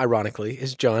 His name, ironically,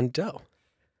 is John Doe.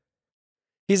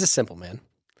 He's a simple man.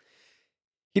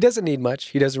 He doesn't need much,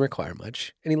 he doesn't require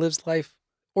much, and he lives life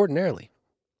ordinarily.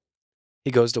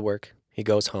 He goes to work, he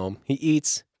goes home, he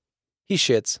eats, he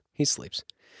shits, he sleeps.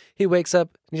 He wakes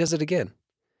up, and he does it again.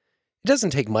 It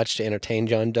doesn't take much to entertain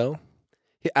John Doe.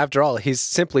 After all, he's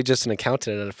simply just an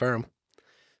accountant at a firm.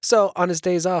 So, on his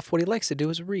days off, what he likes to do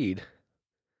is read.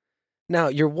 Now,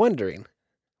 you're wondering,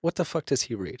 what the fuck does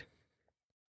he read?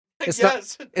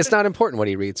 It's not important what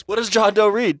he reads. What does John Doe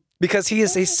read? Because he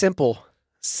is a simple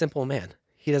man.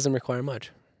 He doesn't require much.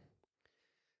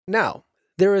 Now,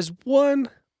 there is one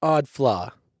odd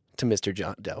flaw to Mr.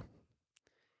 John Doe.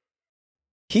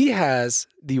 He has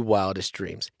the wildest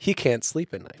dreams. He can't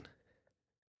sleep at night.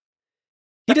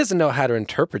 He doesn't know how to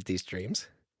interpret these dreams,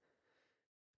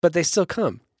 but they still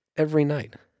come every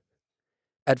night.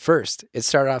 At first, it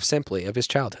started off simply of his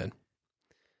childhood.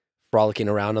 Frolicking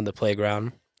around on the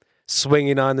playground,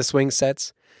 swinging on the swing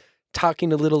sets, talking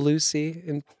to little Lucy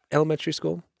in elementary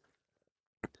school.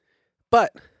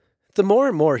 But the more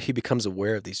and more he becomes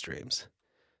aware of these dreams,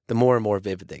 the more and more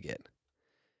vivid they get,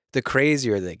 the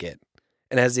crazier they get.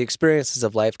 And as the experiences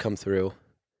of life come through,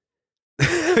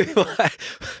 why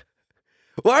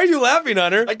are you laughing,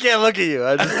 Hunter? I can't look at you.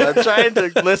 I'm trying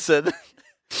to listen.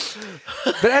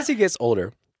 But as he gets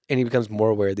older and he becomes more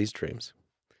aware of these dreams,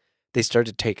 they start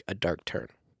to take a dark turn.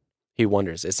 He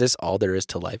wonders, is this all there is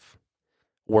to life?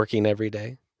 Working every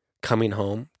day, coming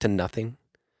home to nothing?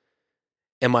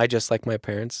 Am I just like my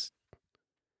parents?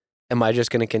 Am I just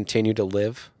going to continue to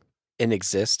live and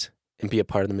exist and be a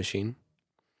part of the machine?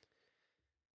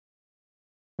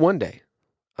 One day,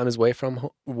 on his way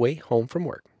home from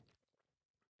work,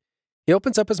 he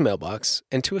opens up his mailbox,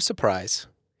 and to his surprise,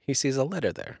 he sees a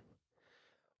letter there.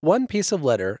 One piece of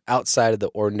letter outside of the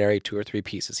ordinary 2 or 3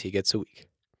 pieces he gets a week.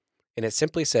 And it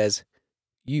simply says,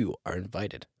 "You are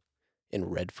invited," in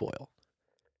red foil.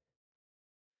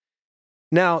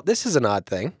 Now, this is an odd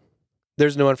thing.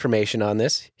 There's no information on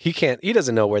this. He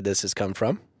doesn't know where this has come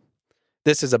from.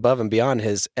 This is above and beyond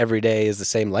his everyday is the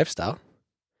same lifestyle.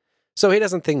 So he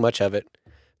doesn't think much of it,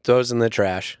 throws it in the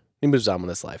trash, he moves on with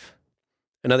his life.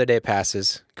 Another day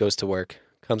passes, goes to work,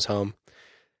 comes home,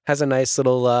 has a nice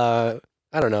little,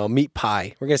 meat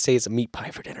pie. We're going to say it's a meat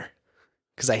pie for dinner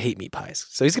because I hate meat pies.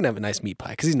 So he's going to have a nice meat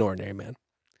pie because he's an ordinary man.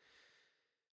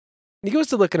 And he goes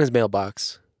to look in his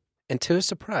mailbox, and to his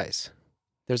surprise,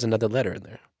 there's another letter in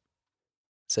there.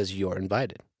 It says, "You're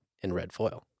invited," in red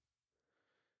foil.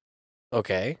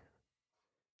 Okay.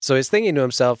 So he's thinking to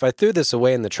himself, I threw this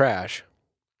away in the trash.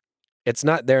 It's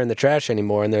not there in the trash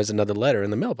anymore, and there's another letter in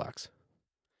the mailbox.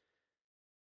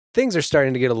 Things are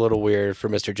starting to get a little weird for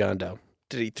Mr. John Doe.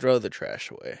 Did he throw the trash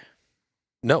away?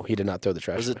 No, he did not throw the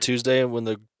trash away. Was it Tuesday when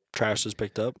the trash was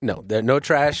picked up? No, no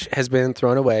trash has been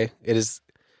thrown away. It is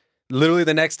literally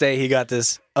the next day he got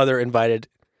this other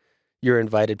 "You're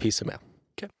invited" piece of mail.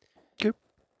 Okay.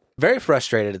 Very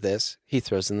frustrated at this, he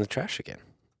throws in the trash again.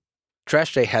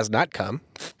 Trash day has not come.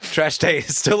 Trash day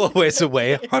is still a ways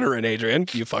away. Hunter and Adrian,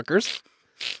 you fuckers.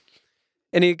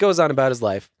 And he goes on about his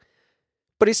life.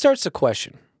 But he starts to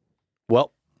question,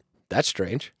 well, that's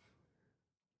strange.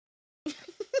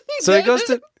 So he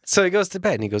goes to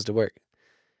bed and he goes to work.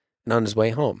 And on his way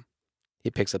home,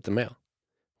 he picks up the mail.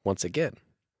 Once again,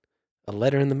 a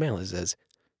letter in the mail that says,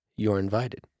 "You're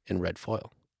invited," in red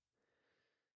foil.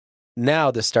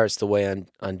 Now this starts to weigh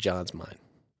on John's mind.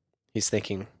 He's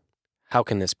thinking, how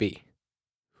can this be?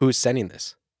 Who's sending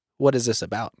this? What is this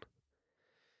about?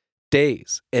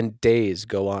 Days and days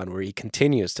go on where he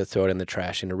continues to throw it in the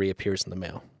trash and it reappears in the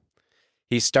mail.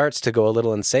 He starts to go a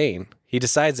little insane. He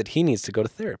decides that he needs to go to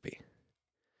therapy.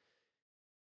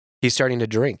 He's starting to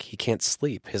drink. He can't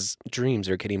sleep. His dreams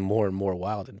are getting more and more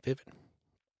wild and vivid.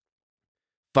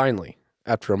 Finally,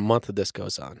 after a month of this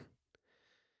goes on,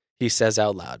 he says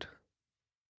out loud,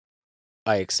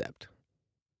 I accept.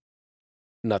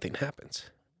 Nothing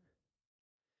happens.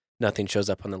 Nothing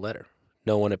shows up on the letter.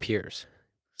 No one appears.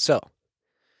 So,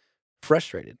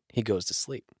 frustrated, he goes to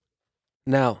sleep.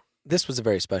 Now, this was a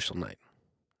very special night.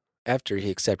 After he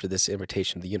accepted this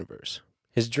invitation of the universe,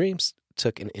 his dreams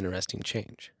took an interesting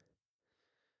change.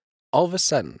 All of a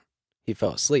sudden, he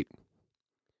fell asleep.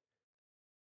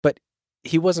 But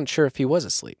he wasn't sure if he was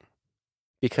asleep,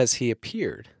 because he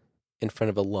appeared in front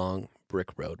of a long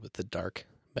brick road with a dark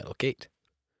metal gate.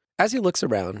 As he looks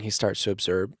around, he starts to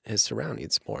observe his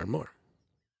surroundings more and more.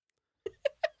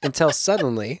 Until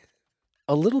suddenly,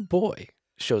 a little boy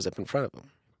shows up in front of him.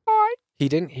 He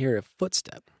didn't hear a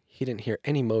footstep. He didn't hear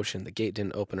any motion. The gate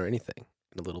didn't open or anything.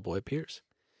 And the little boy appears.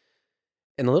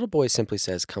 And the little boy simply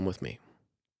says, come with me.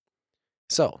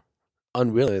 So,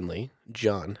 unwillingly,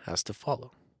 John has to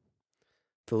follow.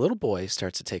 The little boy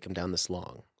starts to take him down this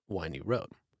long, windy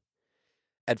road.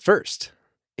 At first,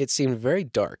 it seemed very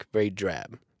dark, very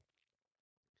drab.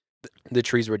 The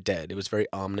trees were dead. It was very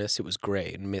ominous. It was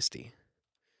gray and misty.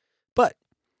 But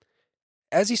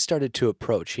as he started to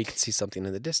approach, he could see something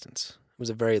in the distance. It was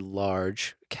a very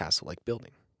large castle-like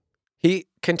building. He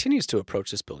continues to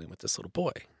approach this building with this little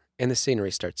boy, and the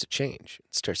scenery starts to change.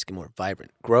 It starts to get more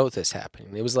vibrant. Growth is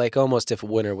happening. It was like almost if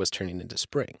winter was turning into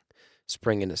spring,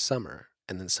 spring into summer,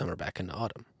 and then summer back into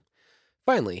autumn.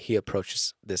 Finally, he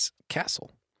approaches this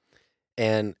castle,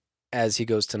 and as he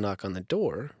goes to knock on the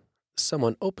door,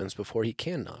 someone opens before he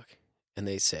can knock, and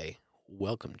they say,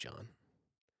 welcome, John.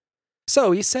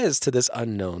 So he says to this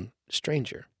unknown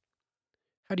stranger,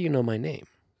 how do you know my name?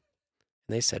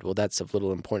 And they said, well, that's of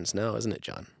little importance now, isn't it,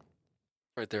 John?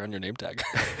 Right there on your name tag.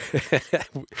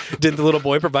 Didn't the little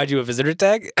boy provide you a visitor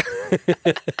tag?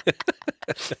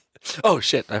 Oh,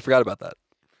 shit. I forgot about that.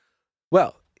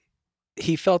 Well,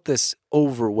 he felt this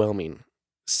overwhelming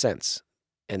sense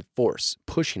and force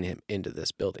pushing him into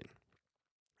this building.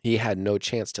 He had no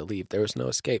chance to leave. There was no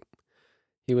escape.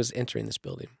 He was entering this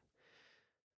building.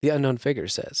 The unknown figure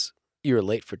says, you're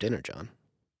late for dinner, John.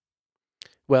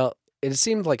 Well, it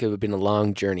seemed like it would have been a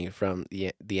long journey from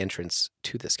the entrance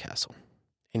to this castle,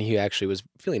 and he actually was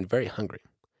feeling very hungry.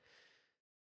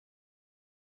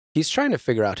 He's trying to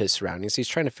figure out his surroundings. He's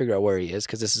trying to figure out where he is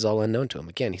because this is all unknown to him.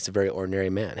 Again, he's a very ordinary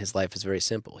man. His life is very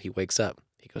simple. He wakes up.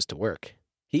 He goes to work.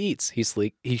 He eats. He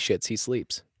shits. He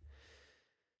sleeps.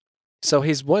 So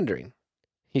he's wondering.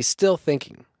 He's still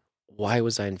thinking, why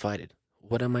was I invited?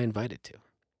 What am I invited to?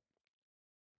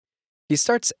 He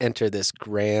starts to enter this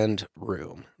grand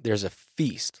room. There's a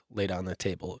feast laid on the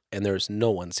table, and there's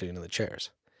no one sitting in the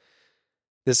chairs.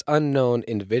 This unknown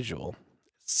individual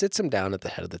sits him down at the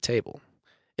head of the table.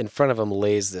 In front of him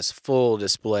lays this full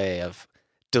display of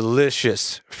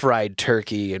delicious fried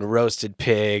turkey and roasted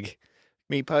pig.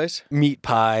 Meat pies? Meat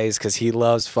pies, because he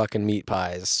loves fucking meat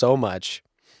pies so much.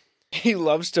 He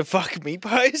loves to fuck meat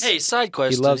pies? Hey, side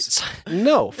question. He loves...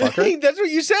 No, fucker. That's what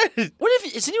you said. What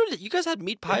if... Is anyone... You guys had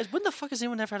meat pies? When the fuck has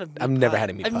anyone ever had a meat pie? I've never had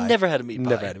a meat pie. I've never had a meat pie.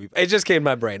 Never had a meat pie. It just came to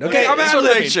my brain. Okay, I'm ad to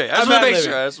libbing. make sure. I just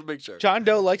want to make sure. John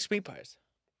Doe likes meat pies.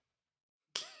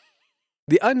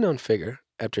 The unknown figure,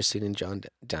 after sitting John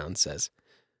down, says,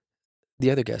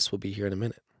 the other guests will be here in a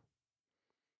minute.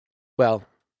 Well,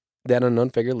 that unknown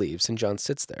figure leaves, and John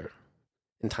sits there,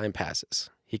 and time passes.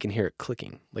 He can hear it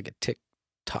clicking like a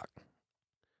tick-tock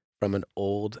from an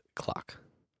old clock.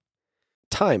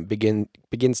 Time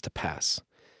begins to pass.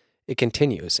 It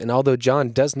continues, and although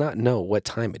John does not know what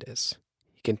time it is,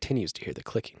 he continues to hear the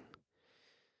clicking.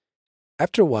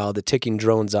 After a while, the ticking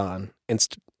drones on, and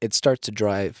it starts to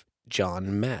drive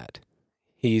John mad.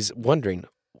 He's wondering,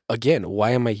 again,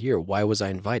 why am I here? Why was I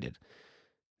invited?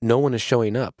 No one is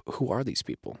showing up. Who are these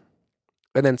people?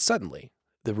 And then suddenly,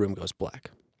 the room goes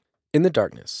black. In the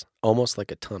darkness, almost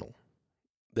like a tunnel,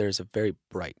 there's a very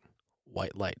bright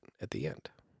white light at the end.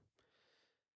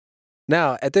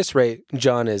 Now, at this rate,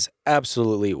 John is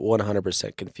absolutely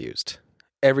 100% confused.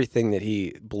 Everything that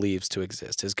he believes to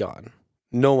exist is gone.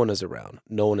 No one is around.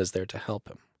 No one is there to help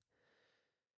him.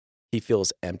 He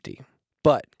feels empty,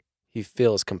 but he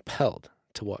feels compelled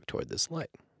to walk toward this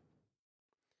light.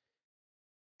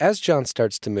 As John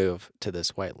starts to move to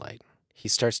this white light, he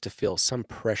starts to feel some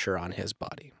pressure on his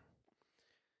body.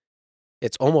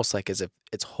 It's almost like as if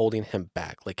it's holding him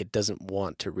back, like it doesn't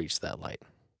want to reach that light.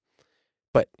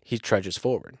 But he trudges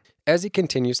forward. As he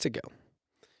continues to go,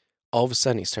 all of a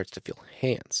sudden he starts to feel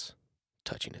hands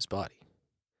touching his body.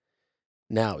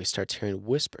 Now he starts hearing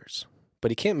whispers,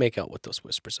 but he can't make out what those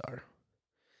whispers are.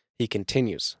 He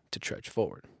continues to trudge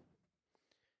forward.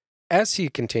 As he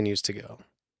continues to go,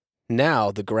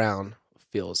 now the ground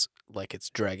feels like it's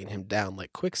dragging him down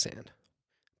like quicksand.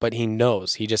 But he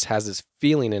knows, he just has this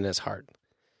feeling in his heart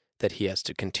that he has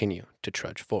to continue to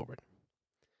trudge forward.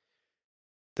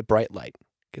 The bright light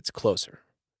gets closer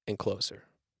and closer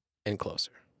and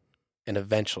closer. And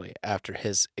eventually, after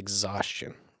his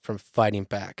exhaustion from fighting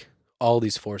back, all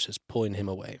these forces pulling him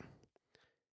away,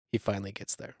 he finally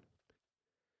gets there.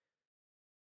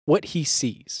 What he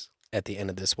sees at the end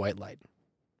of this white light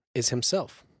is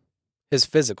himself, his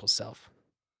physical self,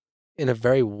 in a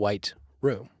very white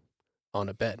room on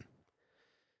a bed.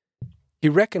 He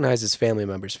recognizes family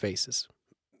members' faces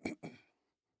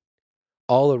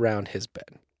all around his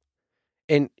bed.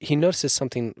 And he notices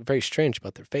something very strange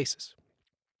about their faces.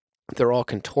 They're all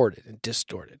contorted and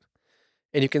distorted,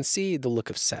 and you can see the look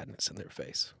of sadness in their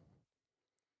face.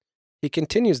 He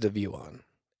continues to view on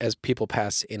as people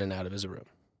pass in and out of his room,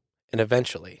 and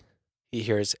eventually he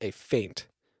hears a faint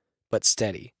but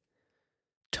steady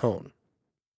tone.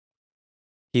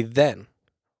 He then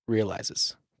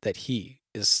realizes that he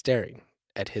is staring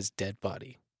at his dead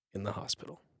body in the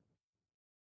hospital.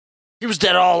 He was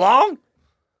dead all along?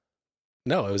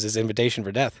 No, it was his invitation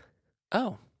for death.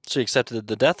 Oh, so he accepted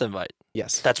the death invite.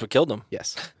 Yes. That's what killed him.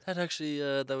 Yes. That actually,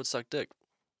 that would suck dick.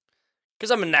 Because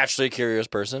I'm a naturally curious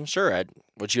person. Sure,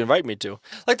 would you invite me to?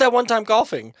 Like that one time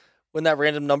golfing, when that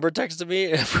random number texted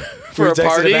me for a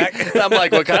party. I'm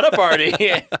like, what kind of party?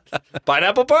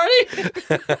 Pineapple party?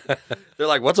 They're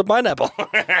like, what's a pineapple?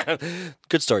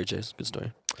 Good story, Chase. Good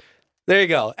story. There you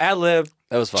go. Ad-lib.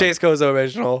 That was fun. Chase goes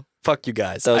original. Fuck you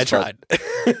guys. I tried.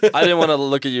 I didn't want to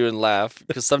look at you and laugh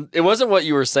because it wasn't what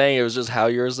you were saying. It was just how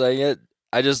you were saying it.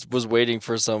 I just was waiting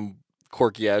for some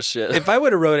quirky ass shit. If I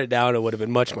would have wrote it down, it would have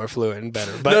been much more fluent and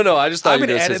better. But no, I just thought I'm you were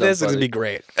going going to to edit this. say It's something going to be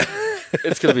great.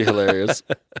 It's going to be hilarious.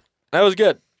 That was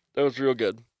good. That was real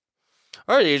good.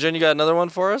 All right, Adrian, you got another one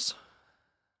for us?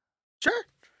 Sure.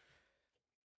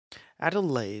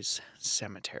 Adelaide's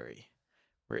Cemetery,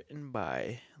 written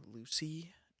by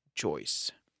Lucy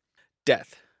Joyce.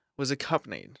 Death was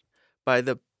accompanied by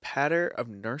the patter of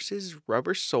nurses'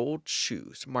 rubber-soled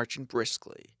shoes marching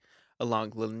briskly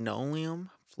along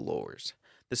linoleum floors,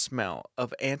 the smell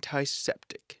of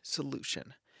antiseptic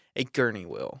solution, a gurney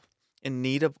wheel in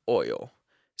need of oil,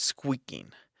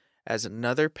 squeaking as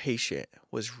another patient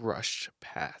was rushed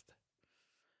past.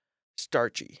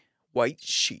 Starchy white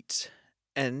sheets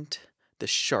and the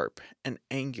sharp and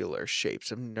angular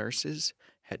shapes of nurses'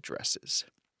 headdresses.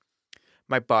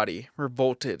 My body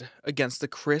revolted against the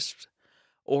crisp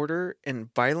order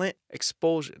and violent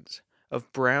explosions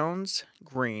of browns,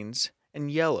 greens, and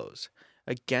yellows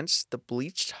against the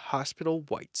bleached hospital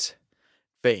whites.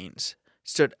 Veins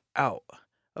stood out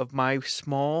of my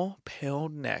small, pale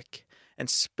neck, and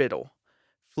spittle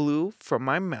flew from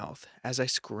my mouth as I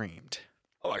screamed.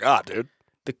 Oh my God, dude.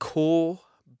 The cool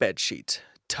bedsheets,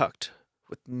 tucked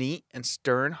with neat and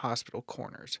stern hospital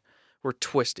corners, were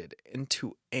twisted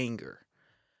into anger,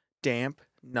 damp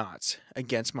knots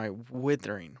against my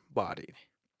withering body.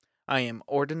 I am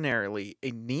ordinarily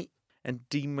a neat and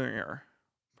demure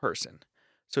person,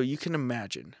 so you can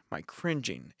imagine my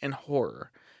cringing and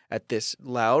horror at this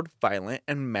loud, violent,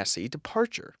 and messy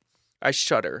departure. I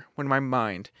shudder when my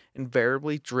mind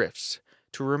invariably drifts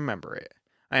to remember it.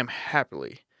 I am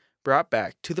happily brought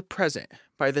back to the present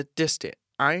by the distant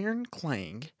iron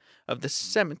clang of the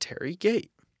cemetery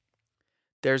gate.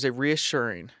 There's a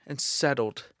reassuring and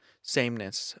settled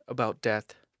sameness about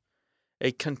death,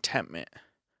 a contentment,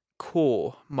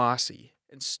 cool, mossy,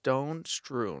 and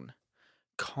stone-strewn,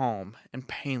 calm and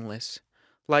painless.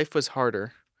 Life was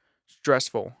harder,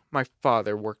 stressful. My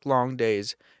father worked long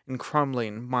days in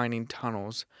crumbling mining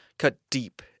tunnels cut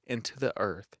deep into the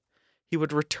earth. He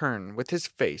would return with his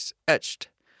face etched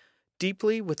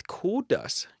deeply with cool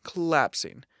dust,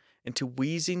 collapsing into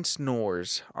wheezing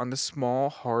snores on the small,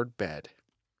 hard bed.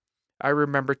 I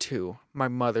remember, too, my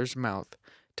mother's mouth,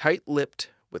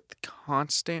 tight-lipped with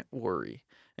constant worry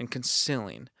and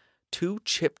concealing 2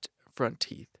 chipped front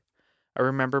teeth. I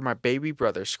remember my baby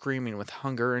brother screaming with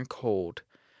hunger and cold.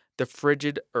 The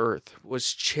frigid earth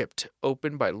was chipped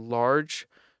open by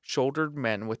large-shouldered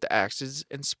men with axes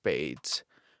and spades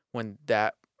when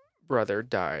that brother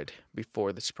died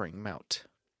before the spring melt.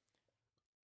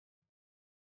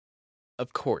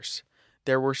 Of course,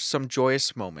 there were some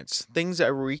joyous moments, things I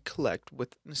recollect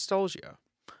with nostalgia.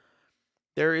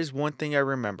 There is one thing I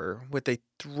remember with a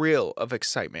thrill of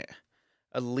excitement.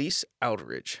 Elise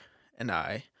Aldridge and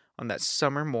I, on that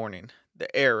summer morning,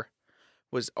 the air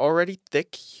was already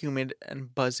thick, humid,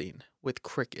 and buzzing with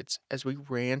crickets as we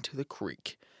ran to the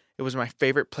creek. It was my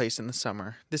favorite place in the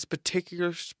summer, this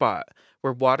particular spot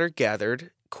where water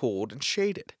gathered, cooled, and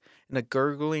shaded in a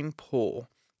gurgling pool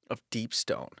of deep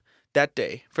stone. That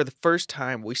day, for the first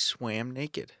time, we swam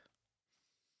naked.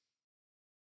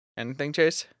 Anything,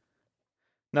 Chase?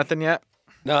 Nothing yet?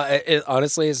 No,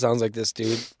 honestly, it sounds like this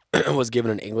dude was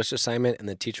given an English assignment, and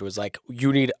the teacher was like,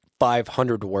 you need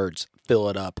 500 words. Fill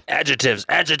it up. Adjectives.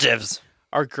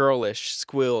 Our girlish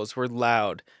squeals were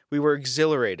loud. We were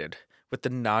exhilarated with the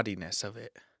naughtiness of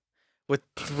it. With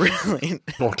thrilling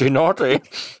naughty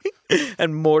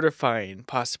and mortifying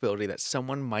possibility that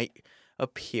someone might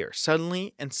appear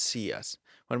suddenly and see us.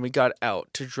 When we got out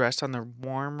to dress on the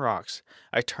warm rocks,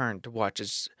 I turned to watch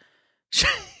as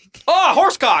oh,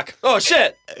 horsecock! Oh,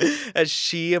 shit! as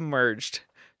she emerged,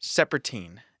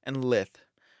 serpentine and lithe,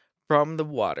 from the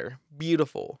water.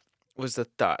 Beautiful was the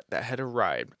thought that had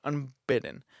arrived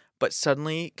unbidden, but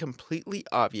suddenly completely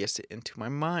obvious into my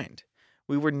mind.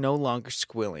 We were no longer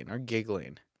squealing or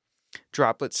giggling.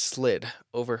 Droplets slid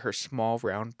over her small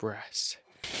round breast.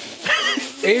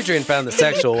 Adrian found the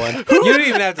sexual one. You didn't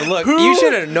even have to look. You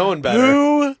should have known better.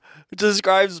 Who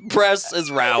describes breasts as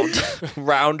round?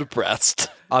 Round breast.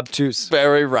 Obtuse.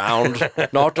 Very round.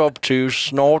 Not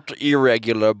obtuse, not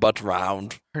irregular, but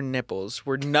round. Her nipples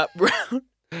were nut brown.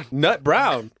 Nut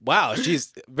brown. Wow,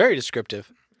 she's very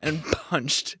descriptive. And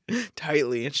punched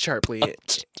tightly and sharply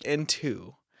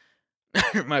into...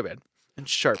 my bad. And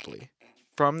sharply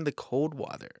from the cold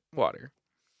water.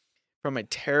 From a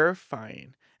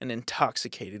terrifying and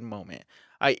intoxicated moment,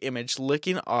 I imaged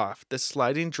licking off the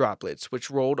sliding droplets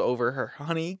which rolled over her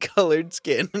honey-colored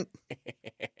skin.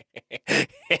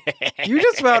 You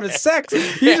just found it sex.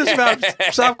 You just found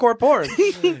softcore porn.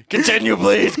 Continue,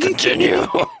 please. Continue.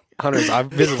 Hunter's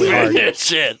visibly hard.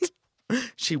 Shit.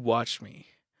 She watched me.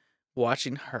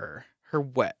 Watching her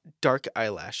wet, dark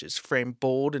eyelashes frame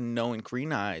bold and knowing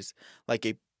green eyes like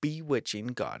a bewitching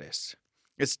goddess.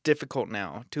 It's difficult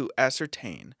now to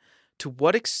ascertain to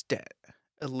what extent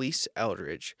Elise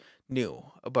Eldridge knew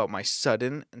about my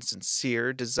sudden and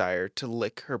sincere desire to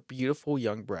lick her beautiful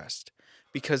young breast,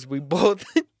 because we both...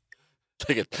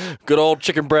 Take a good old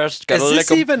chicken breast. Is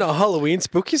this even a Halloween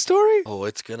spooky story? Oh,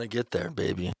 it's gonna get there,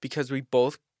 baby. Because we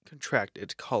both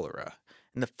contracted cholera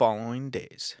in the following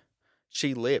days.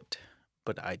 She lived,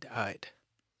 but I died.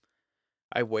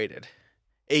 I waited,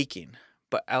 aching,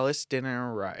 but Alice didn't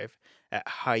arrive at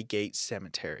Highgate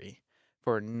Cemetery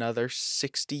for another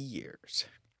 60 years.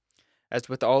 As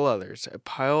with all others, a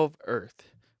pile of earth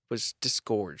was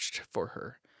disgorged for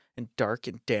her in dark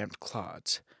and damp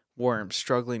clods, worms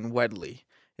struggling wetly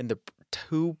in the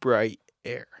too bright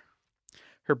air.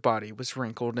 Her body was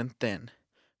wrinkled and thin,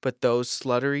 but those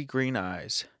sluttery green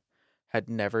eyes had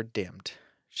never dimmed.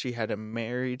 She had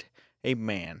married a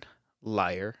man,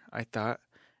 liar, I thought,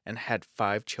 and had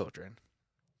 5 children.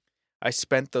 I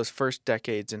spent those first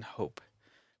decades in hope,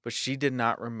 but she did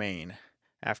not remain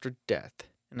after death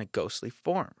in a ghostly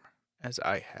form, as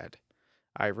I had.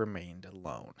 I remained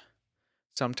alone.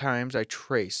 Sometimes I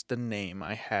traced the name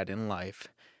I had in life,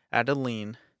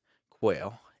 Adeline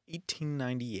Quayle,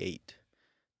 1898,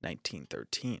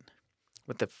 1913,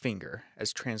 with a finger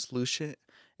as translucent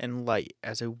and light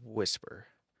as a whisper.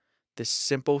 This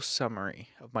simple summary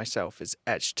of myself is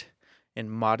etched in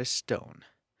modest stone,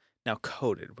 now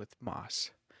coated with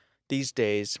moss. These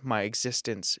days, my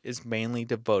existence is mainly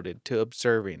devoted to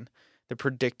observing the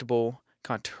predictable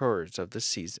contours of the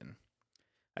season.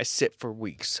 I sit for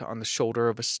weeks on the shoulder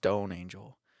of a stone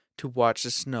angel to watch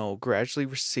the snow gradually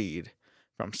recede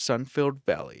from sun-filled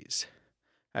valleys.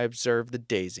 I observe the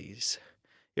daisies,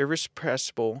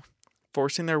 irrepressible,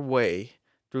 forcing their way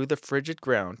through the frigid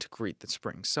ground to greet the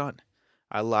spring sun.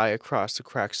 I lie across the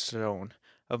cracked stone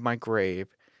of my grave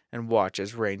and watch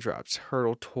as raindrops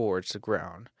hurtle towards the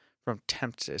ground from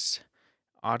tempestuous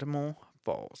autumnal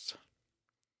falls.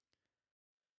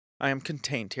 I am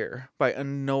contained here by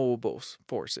unknowable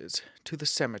forces. To the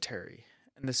cemetery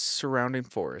and the surrounding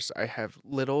forest, I have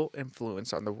little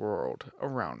influence on the world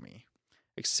around me,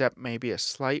 except maybe a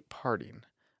slight parting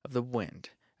of the wind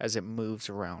as it moves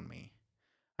around me.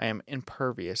 I am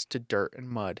impervious to dirt and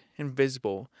mud,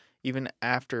 invisible even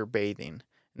after bathing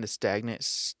in the stagnant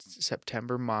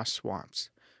September moss swamps,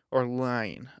 or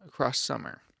lying across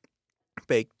summer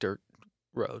baked dirt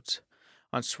roads.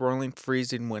 On swirling,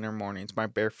 freezing winter mornings, my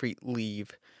bare feet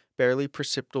leave barely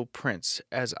perceptible prints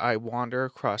as I wander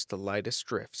across the lightest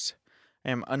drifts.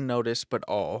 I am unnoticed but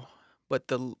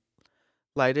the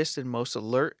lightest and most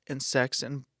alert insects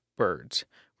and birds,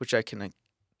 which I can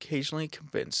occasionally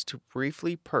convince to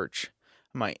briefly perch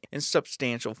on my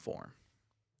insubstantial form.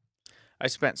 I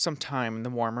spent some time in the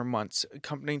warmer months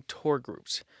accompanying tour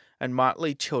groups and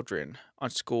motley children on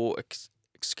school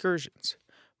excursions.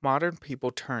 Modern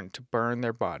people turn to burn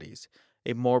their bodies,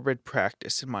 a morbid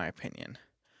practice in my opinion,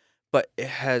 but it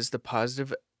has the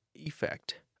positive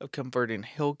effect of converting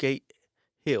Hillgate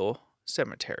Hill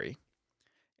Cemetery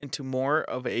into more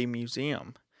of a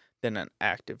museum than an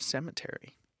active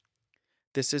cemetery.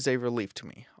 This is a relief to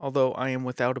me. Although I am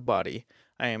without a body,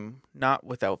 I am not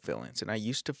without feelings, and I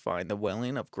used to find the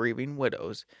wailing of grieving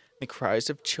widows and the cries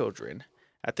of children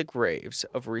at the graves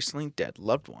of recently dead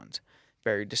loved ones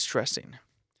very distressing.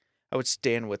 I would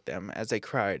stand with them as they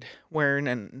cried, wearing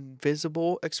an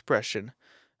invisible expression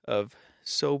of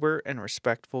sober and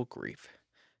respectful grief.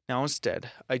 Now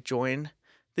instead, I join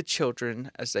the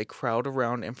children as they crowd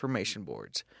around information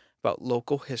boards about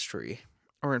local history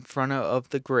or in front of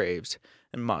the graves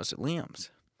and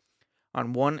mausoleums.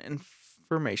 On one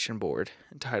information board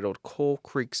entitled Coal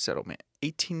Creek Settlement,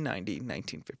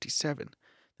 1890-1957,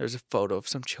 there's a photo of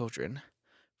some children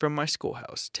from my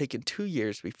schoolhouse taken 2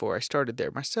 years before I started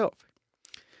there myself.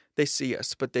 They see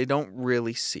us, but they don't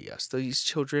really see us, these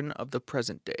children of the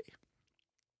present day.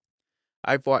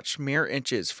 I've watched mere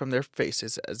inches from their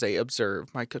faces as they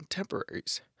observe my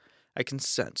contemporaries. I can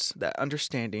sense that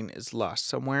understanding is lost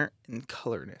somewhere in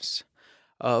colorness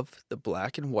of the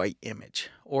black and white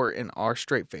image, or in our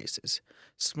straight faces.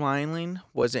 Smiling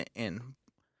wasn't in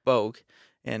vogue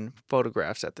in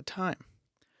photographs at the time,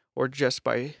 or just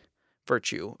by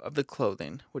virtue of the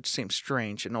clothing, which seemed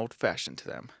strange and old-fashioned to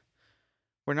them.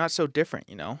 We're not so different,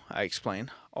 I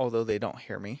explain, although they don't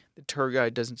hear me. The tour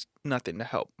guide does nothing to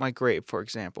help. My grave, for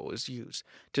example, is used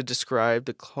to describe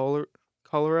the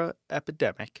cholera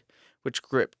epidemic which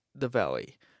gripped the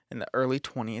valley in the early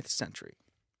 20th century.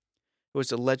 It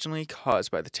was allegedly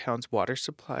caused by the town's water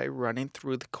supply running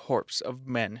through the corpse of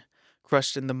men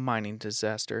crushed in the mining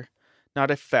disaster,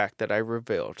 not a fact that I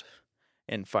revealed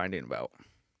in finding about.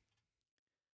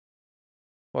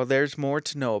 Well, there's more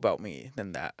to know about me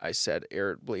than that, I said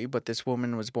irritably, but this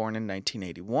woman was born in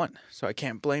 1981, so I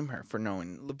can't blame her for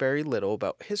knowing very little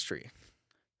about history.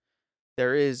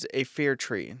 There is a fir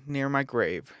tree near my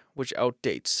grave which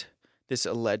outdates this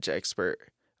alleged expert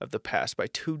of the past by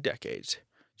 2 decades.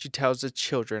 She tells the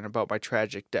children about my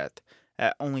tragic death.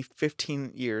 At only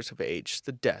 15 years of age,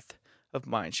 the death of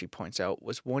mine, she points out,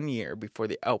 was 1 year before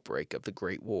the outbreak of the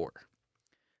Great War.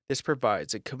 This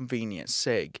provides a convenient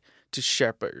seg to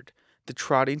shepherd the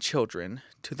trotting children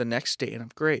to the next stand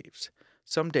of graves.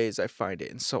 Some days I find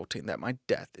it insulting that my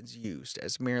death is used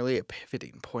as merely a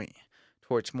pivoting point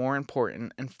towards more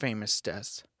important and famous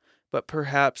deaths, but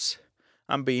perhaps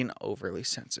I'm being overly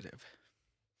sensitive.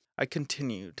 I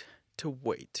continued to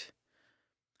wait.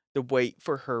 The wait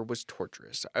for her was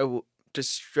torturous. I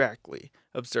distractedly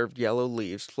observed yellow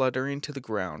leaves fluttering to the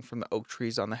ground from the oak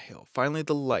trees on the hill. Finally,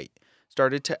 the light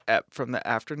started to ebb from the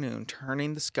afternoon,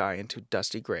 turning the sky into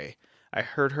dusty gray. I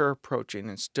heard her approaching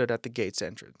and stood at the gate's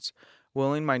entrance,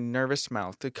 willing my nervous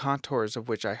mouth, the contours of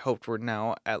which I hoped were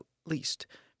now at least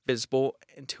visible,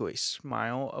 into a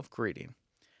smile of greeting.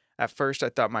 At first, I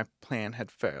thought my plan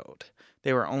had failed.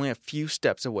 They were only a few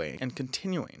steps away and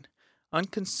continuing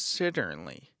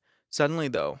unconsideringly. Suddenly,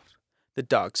 though, the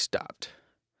dog stopped,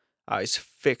 eyes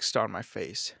fixed on my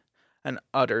face, and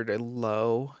uttered a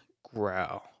low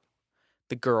growl.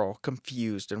 The girl,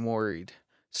 confused and worried,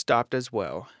 stopped as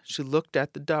well. She looked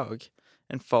at the dog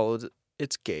and followed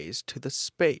its gaze to the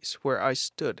space where I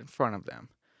stood in front of them.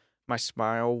 My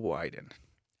smile widened.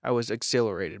 I was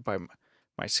exhilarated by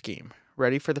my scheme,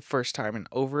 ready for the first time in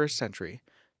over a century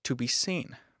to be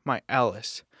seen. My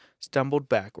Alice stumbled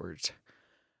backwards,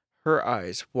 her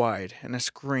eyes wide and a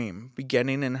scream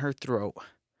beginning in her throat.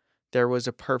 There was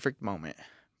a perfect moment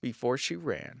before she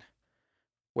ran,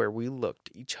 where we looked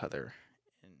each other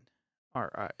in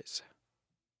our eyes.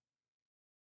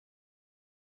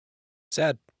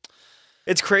 Sad.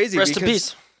 It's crazy. Rest in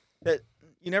peace. That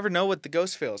you never know what the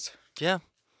ghost feels. Yeah.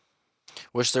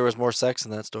 Wish there was more sex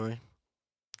in that story.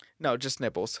 No, just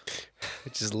nipples.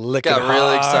 Just licking Got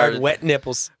really excited. Wet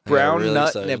nipples. Brown really nut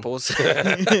excited. nipples.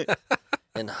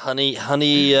 And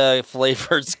honey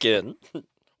flavored skin.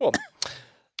 Well,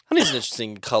 honey's an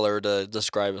interesting color to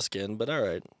describe a skin, but all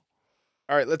right.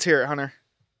 All right, let's hear it, Hunter.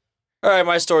 All right,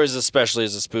 my story is especially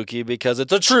as spooky because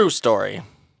it's a true story.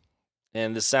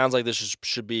 And this sounds like this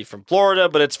should be from Florida,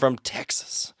 but it's from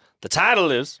Texas. The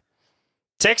title is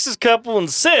Texas couple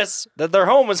insists that their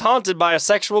home is haunted by a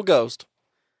sexual ghost.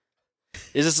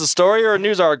 Is this a story or a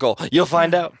news article? You'll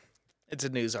find out. It's a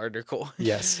news article.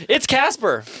 Yes. It's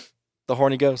Casper, the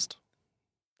horny ghost.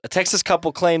 A Texas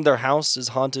couple claimed their house is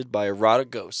haunted by erotic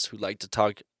ghosts who like to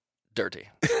talk dirty.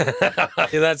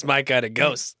 That's my kind of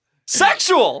ghost.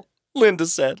 Sexual, Linda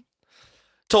said.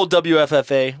 Told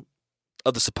WFFA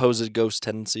of the supposed ghost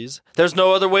tendencies. There's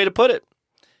no other way to put it.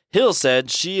 Hill said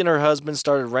she and her husband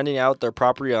started renting out their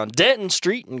property on Denton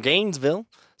Street in Gainesville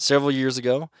several years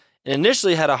ago and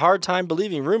initially had a hard time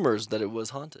believing rumors that it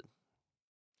was haunted.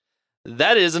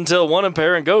 That is until one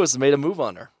apparent ghost made a move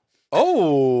on her.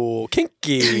 Oh,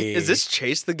 kinky. Is this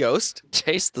Chase the ghost?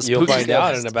 Chase the spooky You'll find ghost.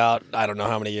 out in about, I don't know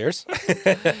how many years.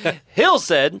 Hill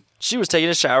said she was taking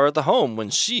a shower at the home when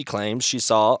she claims she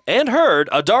saw and heard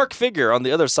a dark figure on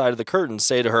the other side of the curtain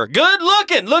say to her, "Good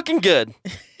looking good."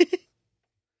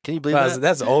 Can you believe that?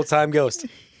 That's an old-time ghost.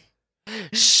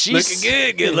 She's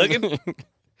Good looking.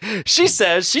 She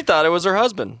says she thought it was her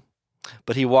husband,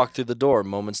 but he walked through the door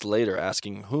moments later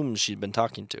asking whom she'd been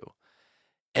talking to.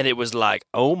 And it was like,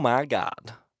 oh my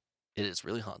God, it is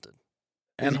really haunted.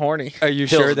 And horny. Are you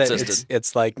Hills sure that insisted.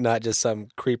 it's like not just some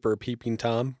creeper peeping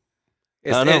Tom? I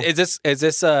don't know. Is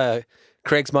this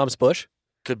Craig's mom's bush?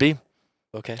 Could be.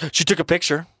 Okay. She took a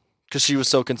picture because she was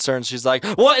so concerned. She's like,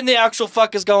 what in the actual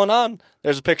fuck is going on?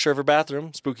 There's a picture of her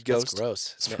bathroom. Spooky ghost. That's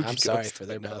gross. Spooky I'm sorry ghost. for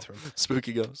their I know. bathroom.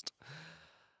 Spooky ghost.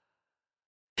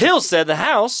 Hill said the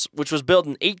house, which was built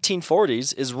in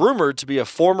 1840s, is rumored to be a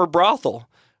former brothel,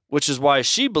 which is why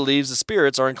she believes the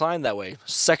spirits are inclined that way.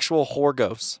 Sexual whore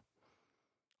ghosts.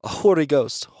 A hoary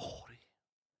ghost.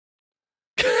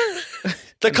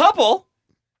 The couple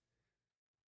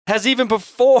has even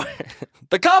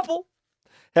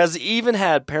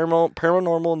had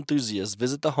paranormal enthusiasts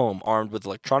visit the home armed with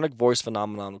electronic voice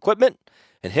phenomenon equipment,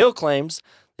 and Hill claims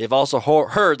they've also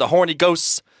heard the horny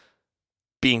ghosts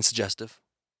being suggestive.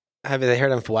 Have they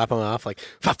heard him whapping off like,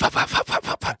 "Fop, fop, fop, fop, fop,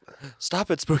 fop, fop."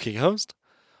 Stop it, spooky ghost.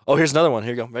 Oh, here's another one.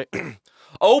 Here you go. Right?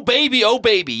 Oh, baby,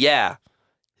 yeah.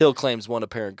 Hill claims one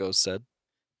apparent ghost said.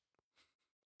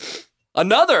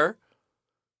 Another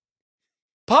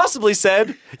possibly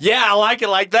said, yeah, I like it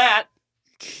like that.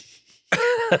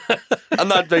 I'm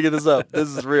not making this up. This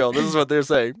is real. This is what they're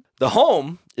saying. The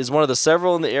home is one of the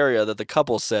several in the area that the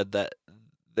couple said that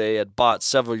they had bought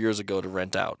several years ago to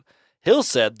rent out. Hill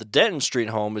said the Denton Street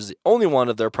home is the only one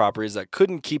of their properties that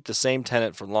couldn't keep the same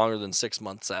tenant for longer than 6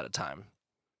 months at a time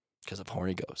because of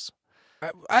horny ghosts.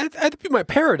 That'd be my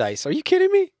paradise. Are you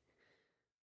kidding me?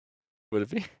 Would it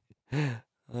be?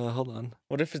 Hold on.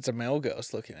 What if it's a male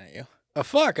ghost looking at you? Oh,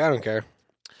 fuck. I don't care.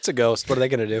 It's a ghost. What are they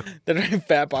going to do? They're going to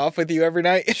fap off with you every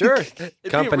night? Sure. It'd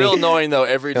be real annoying, though.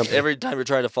 Every time you're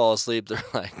trying to fall asleep, they're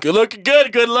like, good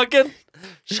looking.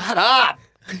 Shut up.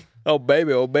 Oh,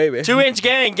 baby. 2-inch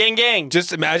gang.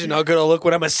 Just imagine how good I'll look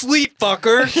when I'm asleep,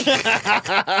 fucker.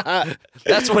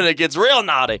 That's when it gets real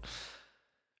naughty.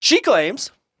 She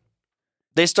claims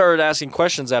they started asking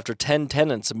questions after 10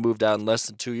 tenants have moved out in less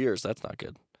than 2 years. That's not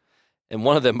good. And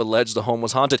one of them alleged the home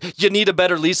was haunted. You need a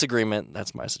better lease agreement.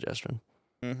 That's my suggestion.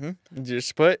 Mm-hmm.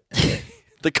 Just put.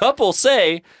 The couple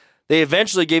say they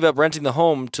eventually gave up renting the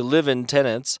home to live-in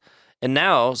tenants and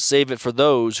now save it for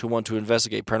those who want to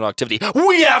investigate paranormal activity.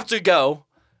 We have to go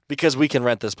because we can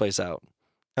rent this place out.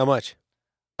 How much?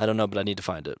 I don't know, but I need to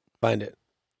find it. Find it.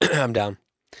 I'm down.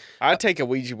 I'd take a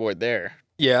Ouija board there.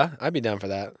 Yeah, I'd be down for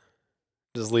that.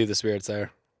 Just leave the spirits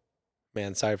there.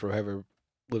 Man, sorry for whoever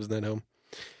lives in that home.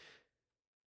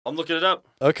 I'm looking it up.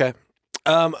 Okay.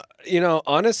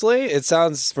 Honestly, it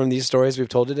sounds from these stories we've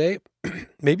told today,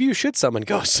 maybe you should summon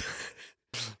ghosts.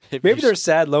 Maybe they're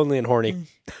sad, lonely, and horny.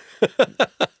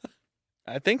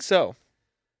 I think so.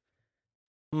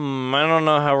 I don't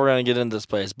know how we're going to get into this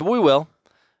place, but we will.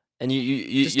 And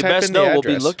you Just you type best in the know we'll be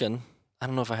address. looking. I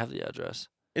don't know if I have the address.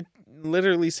 It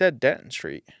literally said Denton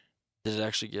Street. Did it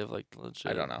actually give like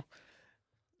legit? I don't know.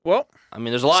 Well, I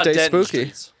mean, there's a lot Stay of Denton spooky.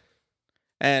 streets.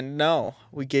 and no,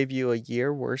 we gave you a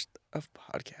year worth of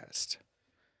podcast.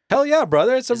 Hell yeah,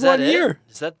 brother. It's a Is that 1 it? year.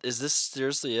 Is this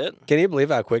seriously it? Can you believe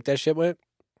how quick that shit went?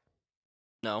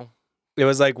 No. It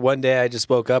was like one day I just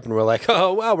woke up and we're like,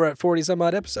 oh, wow, we're at 40 some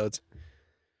odd episodes.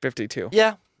 52.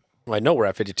 Yeah. Well, I know we're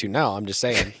at 52 now. I'm just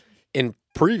saying in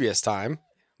previous time,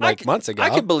 like months ago. I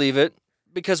could believe it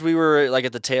because we were like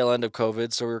at the tail end of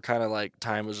COVID, so we were kind of like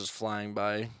time was just flying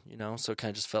by, so it kind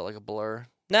of just felt like a blur.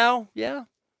 Now, yeah,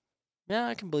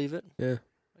 I can believe it. Yeah.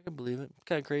 I can believe it.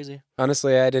 Kind of crazy.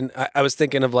 Honestly, I didn't. I was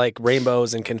thinking of like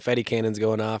rainbows and confetti cannons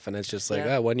going off, and it's just like,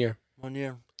 1 year. 1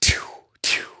 year.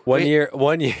 1 year,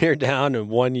 1 year down and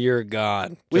 1 year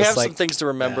gone. We Just have like some things to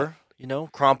remember.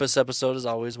 Krampus episode is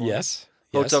always one. Yes.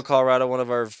 Hotel Colorado, one of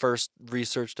our first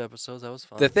researched episodes. That was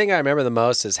fun. The thing I remember the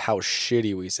most is how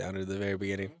shitty we sounded at the very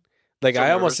beginning. Like,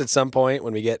 I almost at some point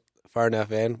when we get far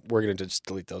enough in, we're going to just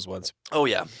delete those ones. Oh,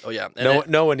 yeah. And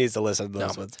no one needs to listen to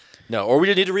those ones. No, or we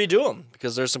didn't need to redo them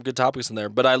because there's some good topics in there.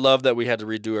 But I love that we had to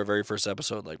redo our very first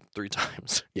episode like 3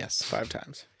 times. Yes. 5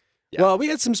 times. Yeah. Well, we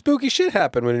had some spooky shit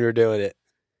happen when we were doing it.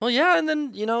 Well, yeah, and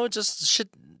then, just shit,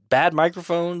 bad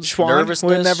microphones, Schwan, nervousness.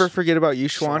 We'll never forget about you,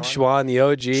 Schwan. Schwan, the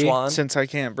OG. Schwan. Since I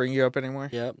can't bring you up anymore.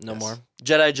 Yep, no more.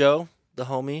 Jedi Joe, the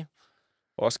homie.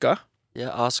 Oscar. Yeah,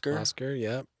 Oscar.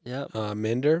 Yep. Yep.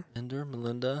 Minder,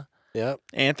 Melinda. Yep.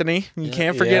 Anthony, you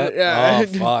can't forget it. Oh,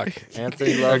 fuck.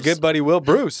 Anthony loves... Our good buddy Will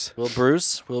Bruce. Will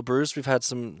Bruce. We've had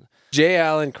some... J.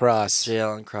 Allen Cross.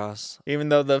 Even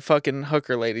though the fucking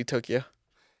hooker lady took you.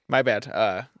 My bad.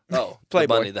 Playboy. The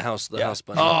bunny, the house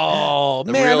bunny. Oh,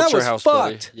 the man, that was house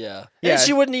fucked. Bully. Yeah. Yeah. And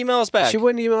she wouldn't email us back.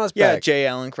 Yeah, J.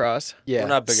 Allen Cross. Yeah. We're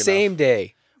not big enough. Same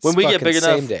day. When we get big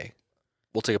enough, same day.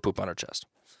 We'll take a poop on our chest.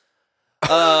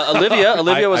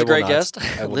 Olivia was a great guest.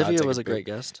 Olivia was a great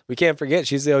guest. We can't forget,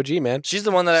 she's the OG, man. She's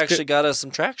the one that actually got us some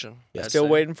traction. Still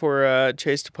waiting for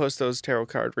Chase to post those tarot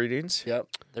card readings. Yep,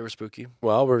 they were spooky.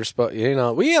 Well,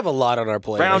 we have a lot on our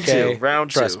plate. Round two.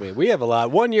 Trust me, we have a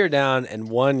lot. 1 year down and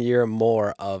 1 year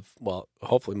more of, well,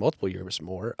 hopefully multiple years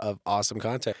more of awesome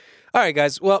content. All right,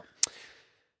 guys. Well,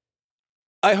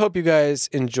 I hope you guys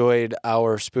enjoyed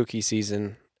our spooky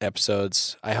season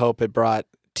episodes. I hope it brought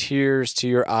tears to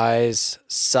your eyes,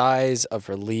 sighs of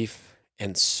relief,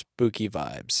 and spooky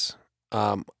vibes.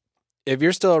 If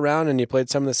you're still around and you played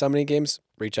some of the summoning games,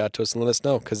 reach out to us and let us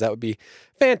know, because that would be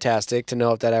fantastic to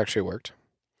know if that actually worked.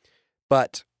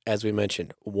 But as we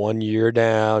mentioned, 1 year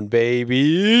down,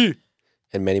 baby,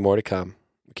 and many more to come.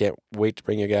 We can't wait to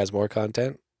bring you guys more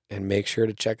content, and make sure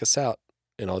to check us out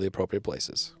in all the appropriate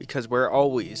places. Because we're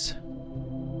always...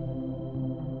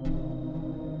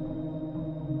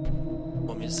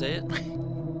 Want me to say it?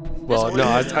 Well, no,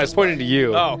 I was pointing to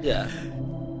you. Oh. Yeah.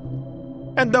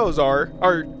 And those are,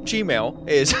 our Gmail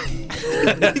is,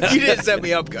 you didn't set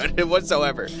me up good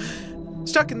whatsoever.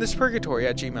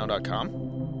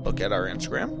 stuckinthispurgatory@gmail.com. Look at our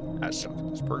Instagram at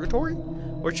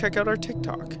stuckinthispurgatory, or check out our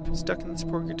TikTok, Stuck in This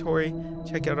Purgatory.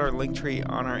 Check out our link tree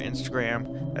on our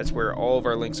Instagram. That's where all of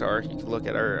our links are. You can look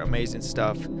at our amazing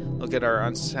stuff, look at our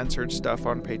uncensored stuff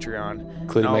on Patreon.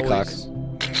 Including my cock.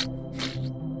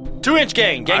 2-inch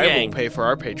gang. I will pay for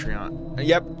our Patreon.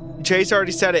 Yep, Chase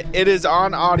already said it. It is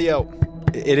on audio.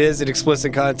 It is an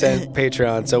explicit content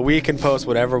Patreon, so we can post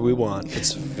whatever we want.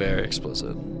 It's very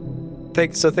explicit.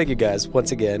 Thank you guys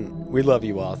once again. We love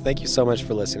you all. Thank you so much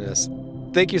for listening to us.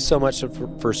 Thank you so much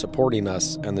for supporting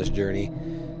us on this journey.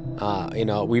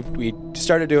 We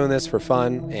started doing this for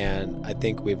fun, and I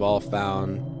think we've all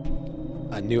found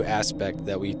a new aspect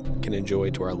that we can enjoy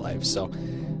to our lives. So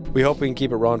we hope we can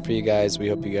keep it rolling for you guys. We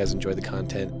hope you guys enjoy the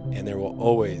content, and there will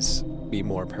always be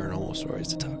more paranormal stories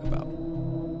to talk about.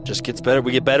 Just gets better.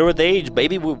 We get better with age,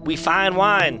 baby. We fine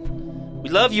wine. We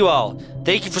love you all.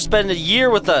 Thank you for spending a year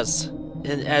with us.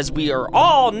 And as we are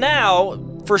all now,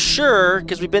 for sure,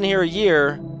 because we've been here a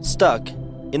year, stuck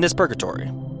in this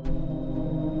purgatory.